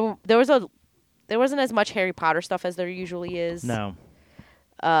 There wasn't as much Harry Potter stuff as there usually is. No.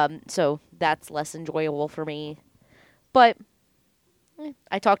 So that's less enjoyable for me. But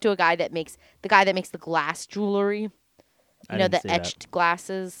I talked to a guy that makes the glass jewelry. You know, the etched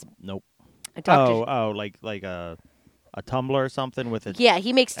glasses. Nope. I talked like a tumbler or something with it. Yeah,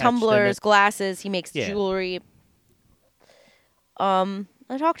 he makes etched in tumblers, it. glasses. He makes Yeah. jewelry. I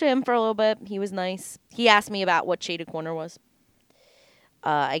talked to him for a little bit. He was nice. He asked me about what Shaded Corner was.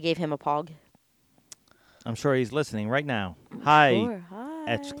 I gave him a pog. I'm sure he's listening right now. Hi, Sure, hi.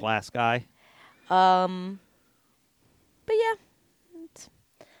 etched glass guy. But yeah,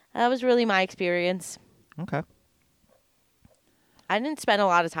 that was really my experience. Okay. I didn't spend a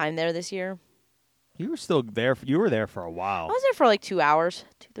lot of time there this year. You were still there. You were there for a while. I was there for like 2 hours,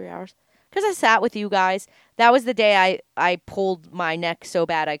 3 hours. Because I sat with you guys. That was the day I pulled my neck so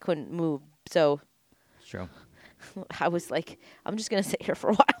bad I couldn't move. So True. I was like, I'm just going to sit here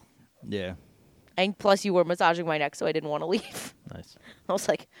for a while. Yeah. And plus you were massaging my neck, so I didn't want to leave. Nice. I was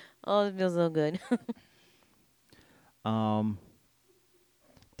like, oh, it feels so good.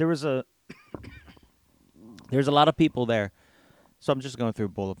 There's a lot of people there. So I'm just going through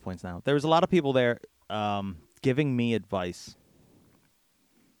bullet points now. There was a lot of people there giving me advice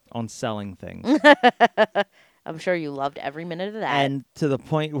on selling things. I'm sure you loved every minute of that. And to the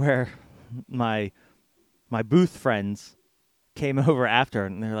point where my booth friends came over after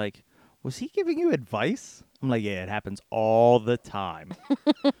and they're like, was he giving you advice? I'm like, yeah, it happens all the time.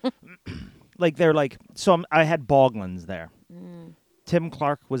 Like, they're like, I had Boglins there. Tim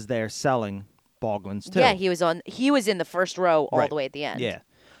Clark was there selling Boglins too. Yeah, he was in the first row all the way at the end. Yeah.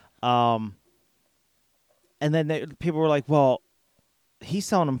 And then people were like, well, he's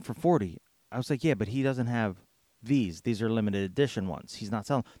selling them for $40. I was like, yeah, but he doesn't have these. These are limited edition ones. He's not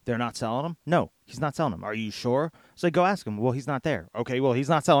selling. They're not selling them? No, he's not selling them. Are you sure? So go ask him. Well, he's not there. Okay, well, he's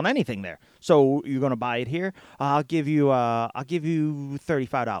not selling anything there. So you're going to buy it here? I'll give you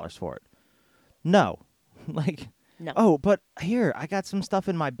 $35 for it. No. Like, No. oh, but here, I got some stuff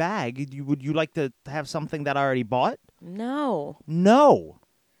in my bag. Would you like to have something that I already bought? No. No.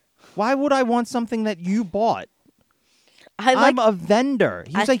 Why would I want something that you bought? I'm a vendor.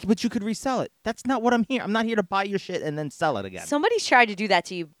 He's like, but you could resell it. That's not what I'm here. I'm not here to buy your shit and then sell it again. Somebody's tried to do that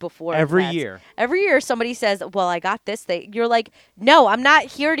to you before. Every Matt. year. Every year somebody says, well, I got this thing. You're like, no, I'm not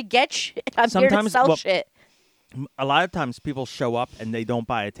here to get shit. I'm here to sell shit. A lot of times people show up and they don't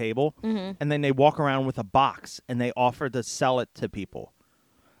buy a table, and then they walk around with a box and they offer to sell it to people,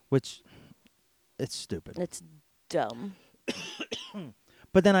 which it's stupid. It's dumb.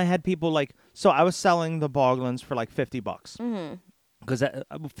 But then I had people like, so I was selling the Boglins for like $50, because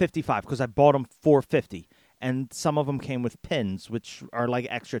 55, because I bought them for $50, and some of them came with pins, which are like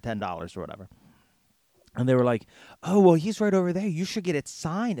extra $10 or whatever. And they were like, oh, well, he's right over there. You should get it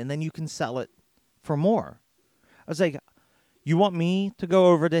signed, and then you can sell it for more. I was like, you want me to go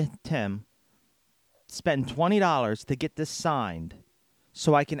over to Tim, spend $20 to get this signed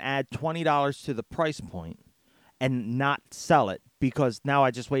so I can add $20 to the price point and not sell it because now I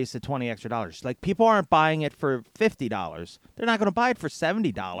just wasted $20 extra. Like, people aren't buying it for $50. They're not going to buy it for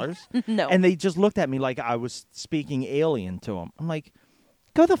 $70. No. And they just looked at me like I was speaking alien to them. I'm like,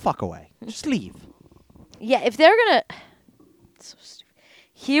 go the fuck away. Just leave. Yeah, if they're going to... So stupid.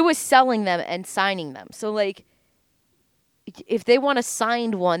 He was selling them and signing them. So, like, if they want a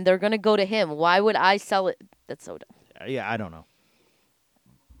signed one, they're going to go to him. Why would I sell it? That's so dumb. Yeah, I don't know.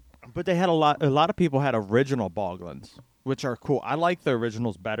 But they had a lot of people had original Boglins, which are cool. I like the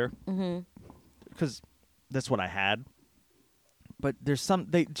originals better because that's what I had. But there's some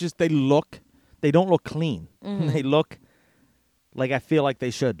they don't look clean. They look like I feel like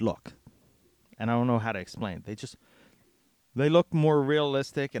they should look, and I don't know how to explain it. They look more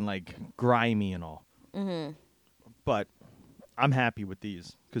realistic and like grimy and all. But I'm happy with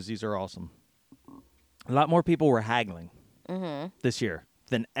these because these are awesome. A lot more people were haggling this year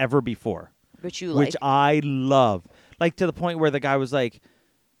than ever before. Which I love. Like, to the point where the guy was like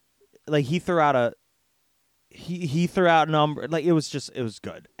he threw out a number. Like, it was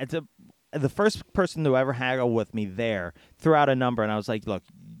good. And the first person to ever haggle with me there threw out a number, and I was like, look,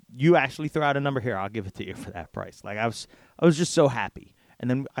 you actually threw out a number here. I'll give it to you for that price. Like I was just so happy. And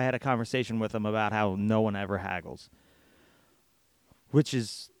then I had a conversation with him about how no one ever haggles, which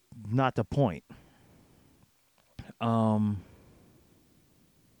is not the point. I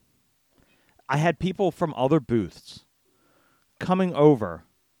had people from other booths coming over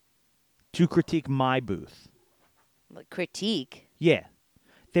to critique my booth. Like critique. Yeah.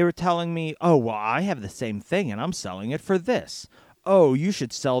 They were telling me, oh, well, I have the same thing, and I'm selling it for this. Oh, you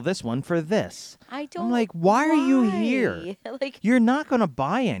should sell this one for this. I don't. I'm like, why are you here? Like, You're not going to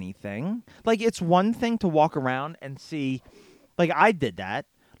buy anything. Like, it's one thing to walk around and see. Like, I did that.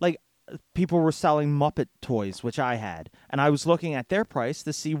 Like, people were selling Muppet toys, which I had. And I was looking at their price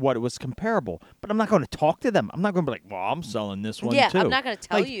to see what was comparable. But I'm not going to talk to them. I'm not going to be like, well, I'm selling this one, yeah, too. I'm not going to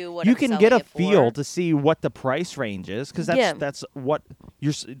tell Like, you what you I'm can selling get a it feel for. to see what the price range is, because that's what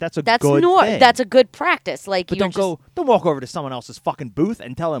you're. That's a That's good thing. That's a good practice. Like, But you're don't walk over to someone else's fucking booth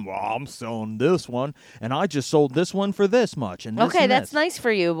and tell them, well, I'm selling this one, and I just sold this one for this much. And this okay, and that's this. nice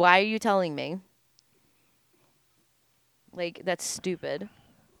for you. Why are you telling me? Like, that's stupid.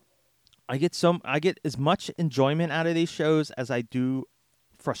 I get as much enjoyment out of these shows as I do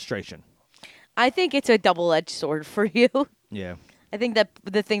frustration. I think it's a double-edged sword for you. Yeah. I think that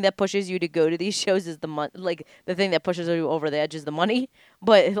the thing that pushes you to go to these shows is the money. Like, the thing that pushes you over the edge is the money.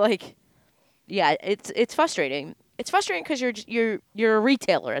 But like, yeah, it's frustrating. It's frustrating because you're a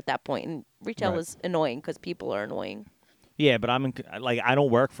retailer at that point, and retail Right. is annoying because people are annoying. Yeah, but I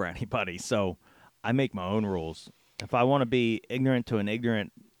don't work for anybody, so I make my own rules. If I want to be ignorant to an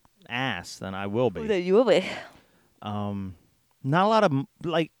ignorant ass, then I will be. You will be. Not a lot of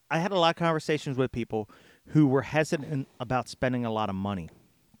I had a lot of conversations with people who were hesitant about spending a lot of money,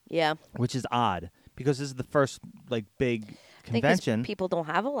 Yeah. which is odd because this is the first big I think 'cause convention. people don't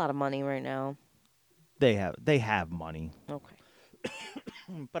have a lot of money right now. They have money, Okay.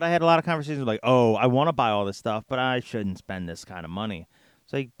 but I had a lot of conversations like, oh, I want to buy all this stuff, but I shouldn't spend this kind of money.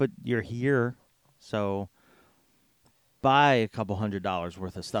 It's like, but you're here, so buy a couple $100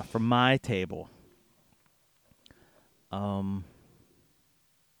 worth of stuff from my table.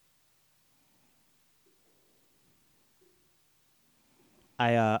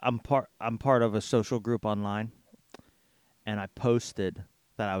 I'm part of a social group online, and I posted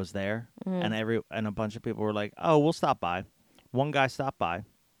that I was there, and a bunch of people were like, "Oh, we'll stop by." One guy stopped by,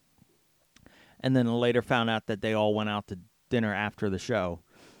 and then later found out that they all went out to dinner after the show,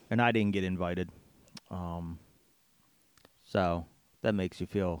 and I didn't get invited. So that makes you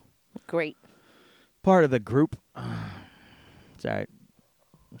feel Great. part of the group. It's all right.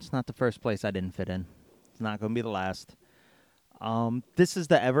 It's not the first place I didn't fit in. It's not going to be the last. This is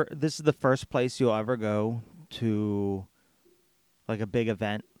the first place you'll ever go to, like a big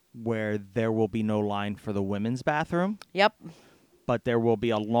event where there will be no line for the women's bathroom, Yep. but there will be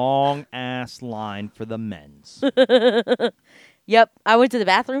a long ass line for the men's. Yep. I went to the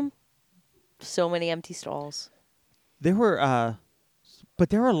bathroom. So many empty stalls. There were, but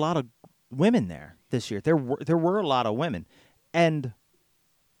there were a lot of women there this year. There were a lot of women, and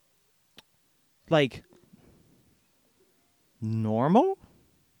like normal.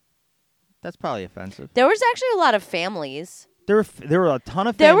 That's probably offensive. There was actually a lot of families. There were a ton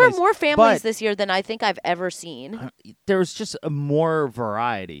of There families. were more families but this year than I think I've ever seen. there was just a more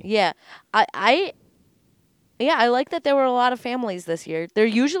variety. Yeah. I like that there were a lot of families this year. There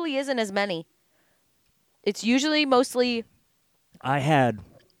usually isn't as many. It's usually mostly I had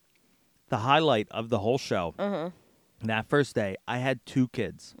the highlight of the whole show. That first day, I had 2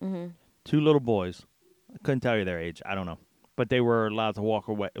 kids, 2 little boys. I couldn't tell you their age. I don't know, but they were allowed to walk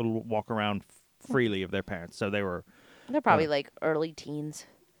around freely of their parents. So they're probably like early teens.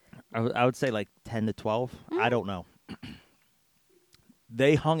 I would say like 10 to 12. I don't know.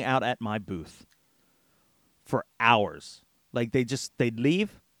 They hung out at my booth for hours. Like they'd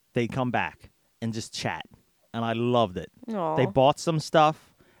leave, they'd come back and just chat, and I loved it. Aw. They bought some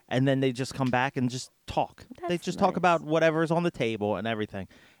stuff, and then they just come back and just talk. They That's just talk nice. about whatever's on the table and everything,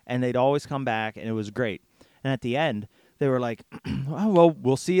 and they'd always come back, and it was great. And at the end, they were like, "Oh well,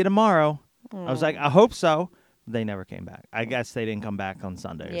 we'll see you tomorrow." I was like, "I hope so." They never came back. I guess they didn't come back on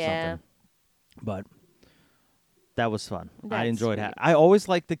Sunday or Yeah. something. But that was fun. I That's enjoyed sweet. it. I always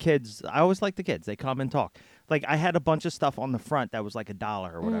like the kids. They come and talk. Like I had a bunch of stuff on the front that was like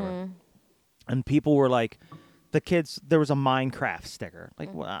 $1 or whatever, and people were like, the kids. There was a Minecraft sticker. Like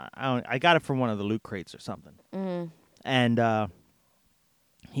I got it from one of the loot crates or something, and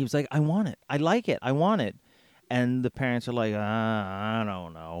he was like, "I want it. I like it. I want it." And the parents are like, "I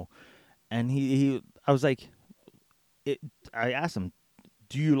don't know," and I was like, I asked him,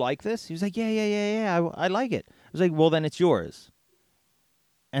 do you like this? He was like, yeah, I like it. I was like, well, then it's yours.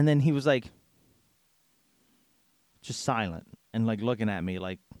 And then he was like, just silent and like looking at me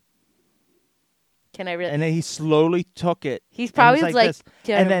like, Can I really? and then he slowly took it. He's and probably was like, this.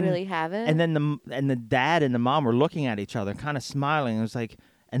 do I And then- really have it? And then the dad and the mom were looking at each other, kind of smiling. It was like,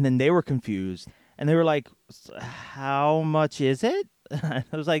 and then they were confused, and they were like, "How much is it?" I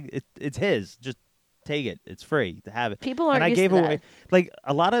was like, "It's his. Just take it. It's free to have it." People aren't and I used gave to that. away like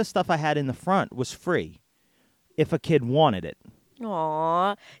a lot of the stuff I had in the front was free, if a kid wanted it.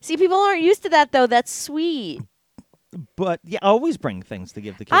 Aw. See, people aren't used to that though. That's sweet. But yeah, I always bring things to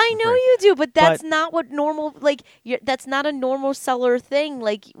give the kids. I for know free. you do, but that's But- not what normal like. That's not a normal seller thing.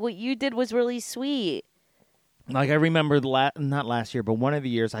 Like what you did was really sweet. Like I remember not last year, but one of the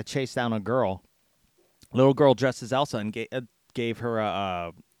years I chased down a little girl dressed as Elsa, and gave her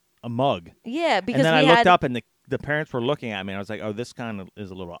a mug. Yeah, because And then we I had looked up, and the parents were looking at me, and I was like, "Oh, this kind of is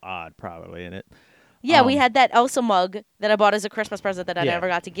a little odd, probably." And it, we um, had that Elsa mug that I bought as a Christmas present that I Yeah. never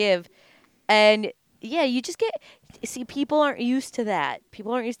got to give, and yeah, you just get see people aren't used to that.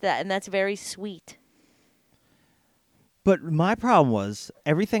 People aren't used to that, and that's very sweet. but my problem was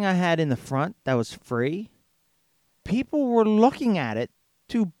everything I had in the front that was free. People were looking at it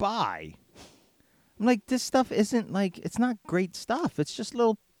to buy. I'm like, this stuff isn't like it's not great stuff. It's just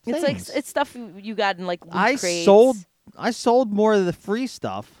little things. It's like it's stuff you got in like loot I crates. sold more of the free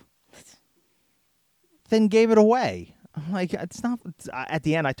stuff than gave it away. I'm like, it's not. At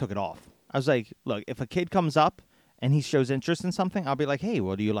the end, I took it off. I was like, look, if a kid comes up and he shows interest in something, I'll be like, hey,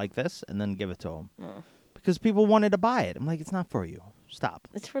 well, do you like this? And then give it to him. Because people wanted to buy it. I'm like, it's not for you. Stop.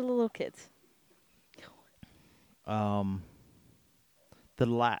 It's for the little kids.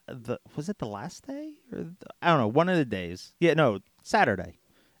 Was it the last day? I don't know, one of the days. Yeah, no, Saturday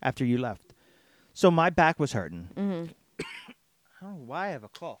after you left. So my back was hurting. Mm-hmm. I don't know why I have a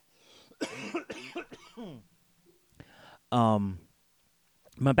cough.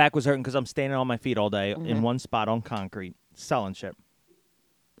 My back was hurting because I'm standing on my feet all day in one spot on concrete, selling shit.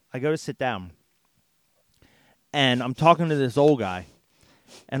 I go to sit down, and I'm talking to this old guy,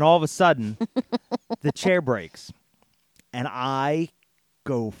 and all of a sudden, the chair breaks, and I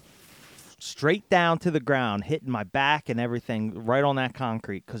go straight down to the ground, hitting my back and everything right on that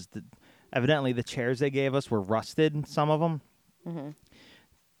concrete because evidently the chairs they gave us were rusted, some of them.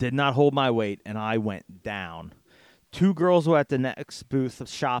 Did not hold my weight, and I went down. Two girls were at the next booth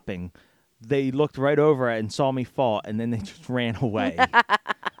shopping. They looked right over it and saw me fall, and then they just ran away.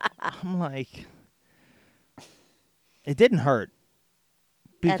 I'm like, it didn't hurt.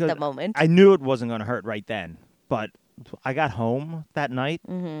 At the moment. I knew it wasn't going to hurt right then, but I got home that night.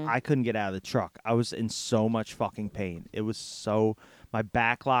 I couldn't get out of the truck. I was in so much fucking pain. It was my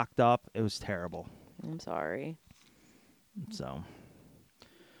back locked up. It was terrible. I'm sorry. So,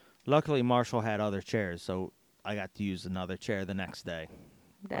 luckily Marshall had other chairs, so I got to use another chair the next day.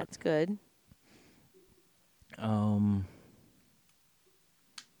 That's good.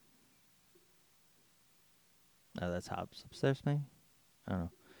 Oh, that's Hobbs upstairs, maybe? I don't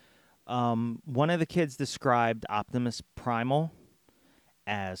know. One of the kids described Optimus Primal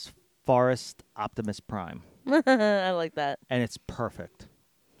as Forest Optimus Prime, I like that. and it's perfect.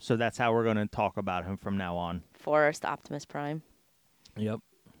 So that's how we're going to talk about him from now on. Forest Optimus Prime. Yep.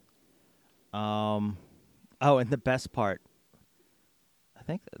 Oh, and the best part. I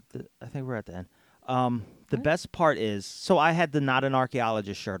think we're at the end. The best part is, so I had the Not an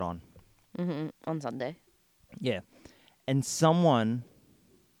Archaeologist shirt on. On Sunday. Yeah. And someone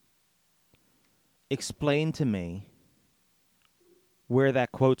explained to me where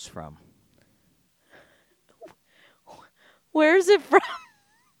that quote's from. Where is it from?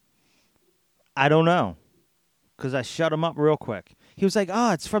 I don't know. Because I shut him up real quick. He was like,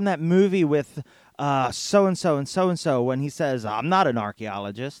 oh, it's from that movie with so-and-so and so-and-so when he says, I'm not an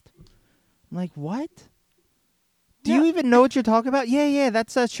archaeologist. I'm like, what? Do you even know what you're talking about? Yeah,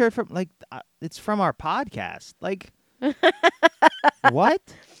 that's a shirt from, like, it's from our podcast. Like, what?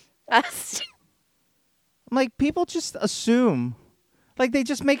 I'm like, people just assume, like, they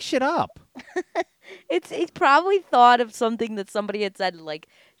just make shit up. He's probably thought of something that somebody had said, like,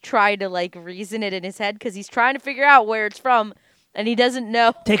 try to, like, reason it in his head because he's trying to figure out where it's from, and he doesn't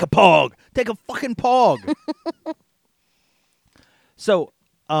know. Take a pog. Take a fucking pog. So,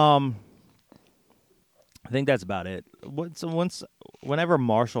 I think that's about it. Whenever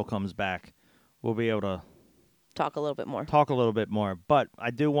Marshall comes back, we'll be able to Talk a little bit more. talk a little bit more. But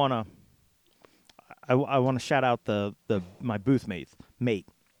I do want to. I want to shout out my booth mate,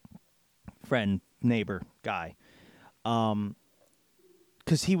 friend, neighbor, guy,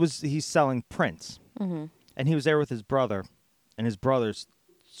 because he's selling prints, and he was there with his brother, and his brother's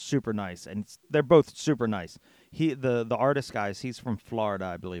super nice, and they're both super nice. The artist guys, he's from Florida,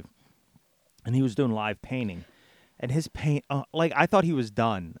 I believe, and he was doing live painting, and his paint, like I thought he was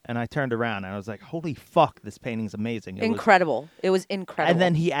done, and I turned around and I was like, "Holy fuck, this painting's amazing!" It was incredible. And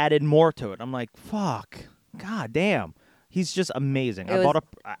then he added more to it. I'm like, "Fuck, god damn, he's just amazing." I bought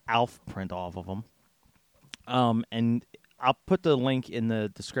a Alf print off of him, and I'll put the link in the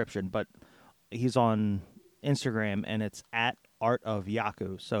description, but he's on Instagram, and it's at Art of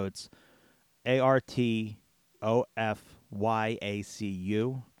Yaku. So it's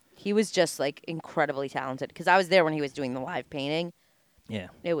ARTOFYACU. He was just like incredibly talented because I was there when he was doing the live painting. Yeah,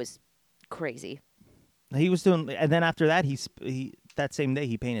 It was crazy. he was doing, and then after that, he that same day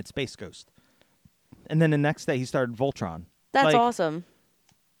he painted Space Ghost, and then the next day he started Voltron. That's Like, awesome.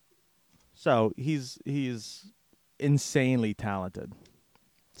 So he's insanely talented.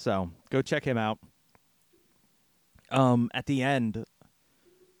 So go check him out. At the end,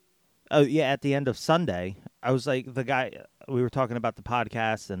 at the end of Sunday, I was like, the guy, we were talking about the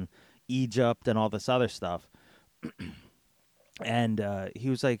podcast and Egypt and all this other stuff. And he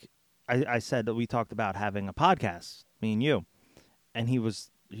was like, I said that we talked about having a podcast, me and you. And he was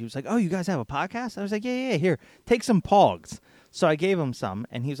like, "Oh, you guys have a podcast?" I was like, yeah, here, take some pogs. So I gave him some,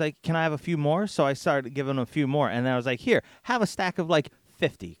 and he was like, "Can I have a few more?" So I started giving him a few more, and then I was like, "Here, have a stack of like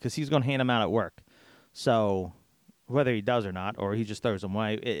 50, because he's going to hand them out at work." So whether he does or not, or he just throws them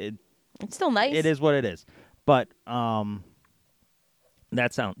away, It's still nice. it is what it is. But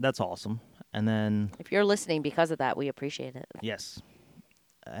that's awesome. And then If you're listening because of that, we appreciate it. yes,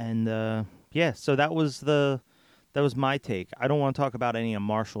 and so that was my take. I don't want to talk about any of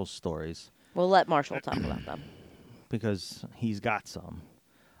Marshall's stories, We'll let Marshall talk about them. because he's got some.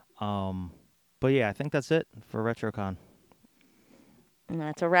 But yeah, I think that's it for RetroCon. And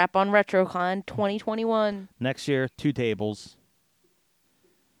that's a wrap on RetroCon 2021. Next year, 2 tables.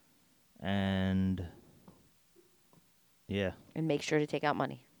 And yeah, And make sure to take out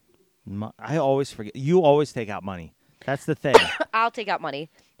money. I always forget. You always take out money. That's the thing. I'll take out money.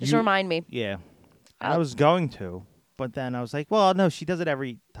 Just You- remind me. Yeah. I was going to, but then I was like, well, no, she does it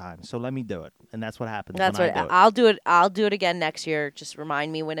every time, so let me do it. And that's what happens. That's when what I do it. I'll do it. I'll do it again next year. Just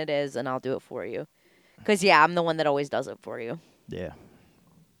remind me when it is, and I'll do it for you. Because yeah, I'm the one that always does it for you, Yeah.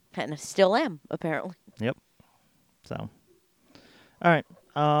 and I still am apparently. Yep. So, all right.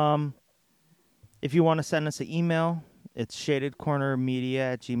 If you want to send us an email, it's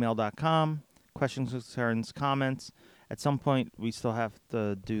shadedcornermedia@gmail.com. Questions, concerns, comments. At some point, we still have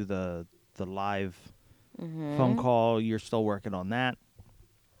to do the live phone call. You're still working on that.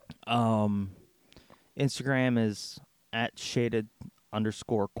 Instagram is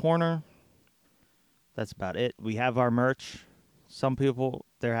 @shaded_corner. That's about it. We have our merch. Some people,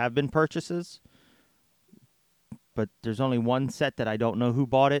 there have been purchases, but there's only one set that I don't know who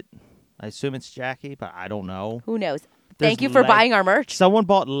bought it. I assume it's Jackie, but I don't know. Who knows? There's Thank you for buying our merch. Someone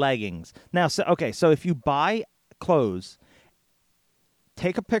bought leggings. Now, so if you buy clothes,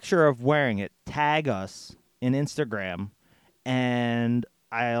 take a picture of wearing it, tag us in Instagram, and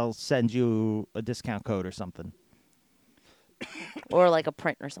I'll send you a discount code or something. Or like a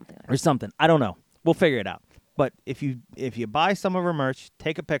print or something like that. Or something. I don't know. We'll figure it out. But if you buy some of our merch,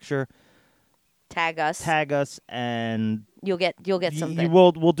 take a picture, Tag us. tag us, and You'll get something.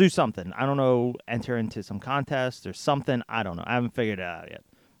 we'll do something. I don't know, enter into some contest or something. I don't know. I haven't figured it out yet.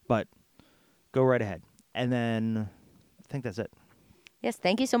 But go right ahead. And then I think that's it. Yes,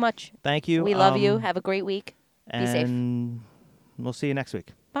 thank you so much. Thank you. We love you. Have a great week. Be safe. And we'll see you next week.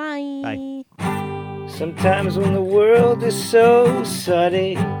 Bye. Bye. Sometimes when the world is so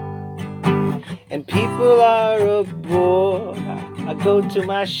sunny and people are a bore, I go to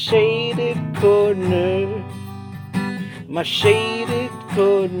my shaded corner, my shaded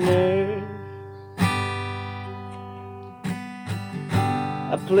corner.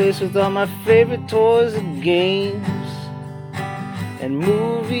 A place with all my favorite toys and games and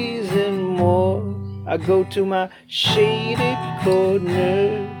movies and more. I go to my shaded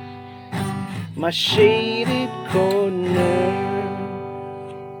corner, my shaded corner.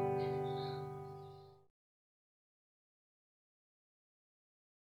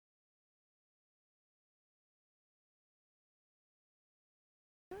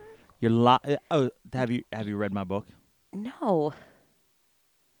 Oh, have you read my book? No.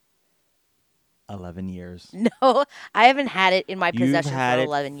 11 years. No, I haven't had it in my You've possession had for it-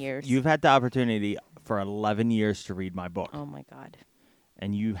 11 years. You've had the opportunity for 11 years to read my book, Oh my god.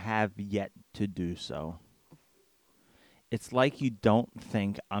 and you have yet to do so. It's like you don't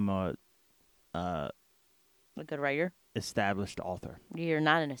think I'm a A good writer. established author. You're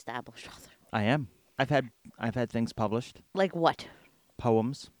not an established author. I am. I've had things published. Like what?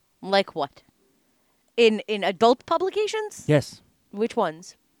 poems. Like what? In adult publications? Yes. Which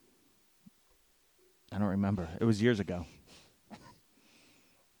ones? I don't remember. It was years ago.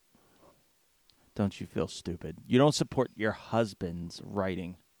 Don't you feel stupid? You don't support your husband's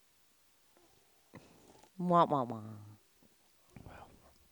writing. Wah, wah, wah.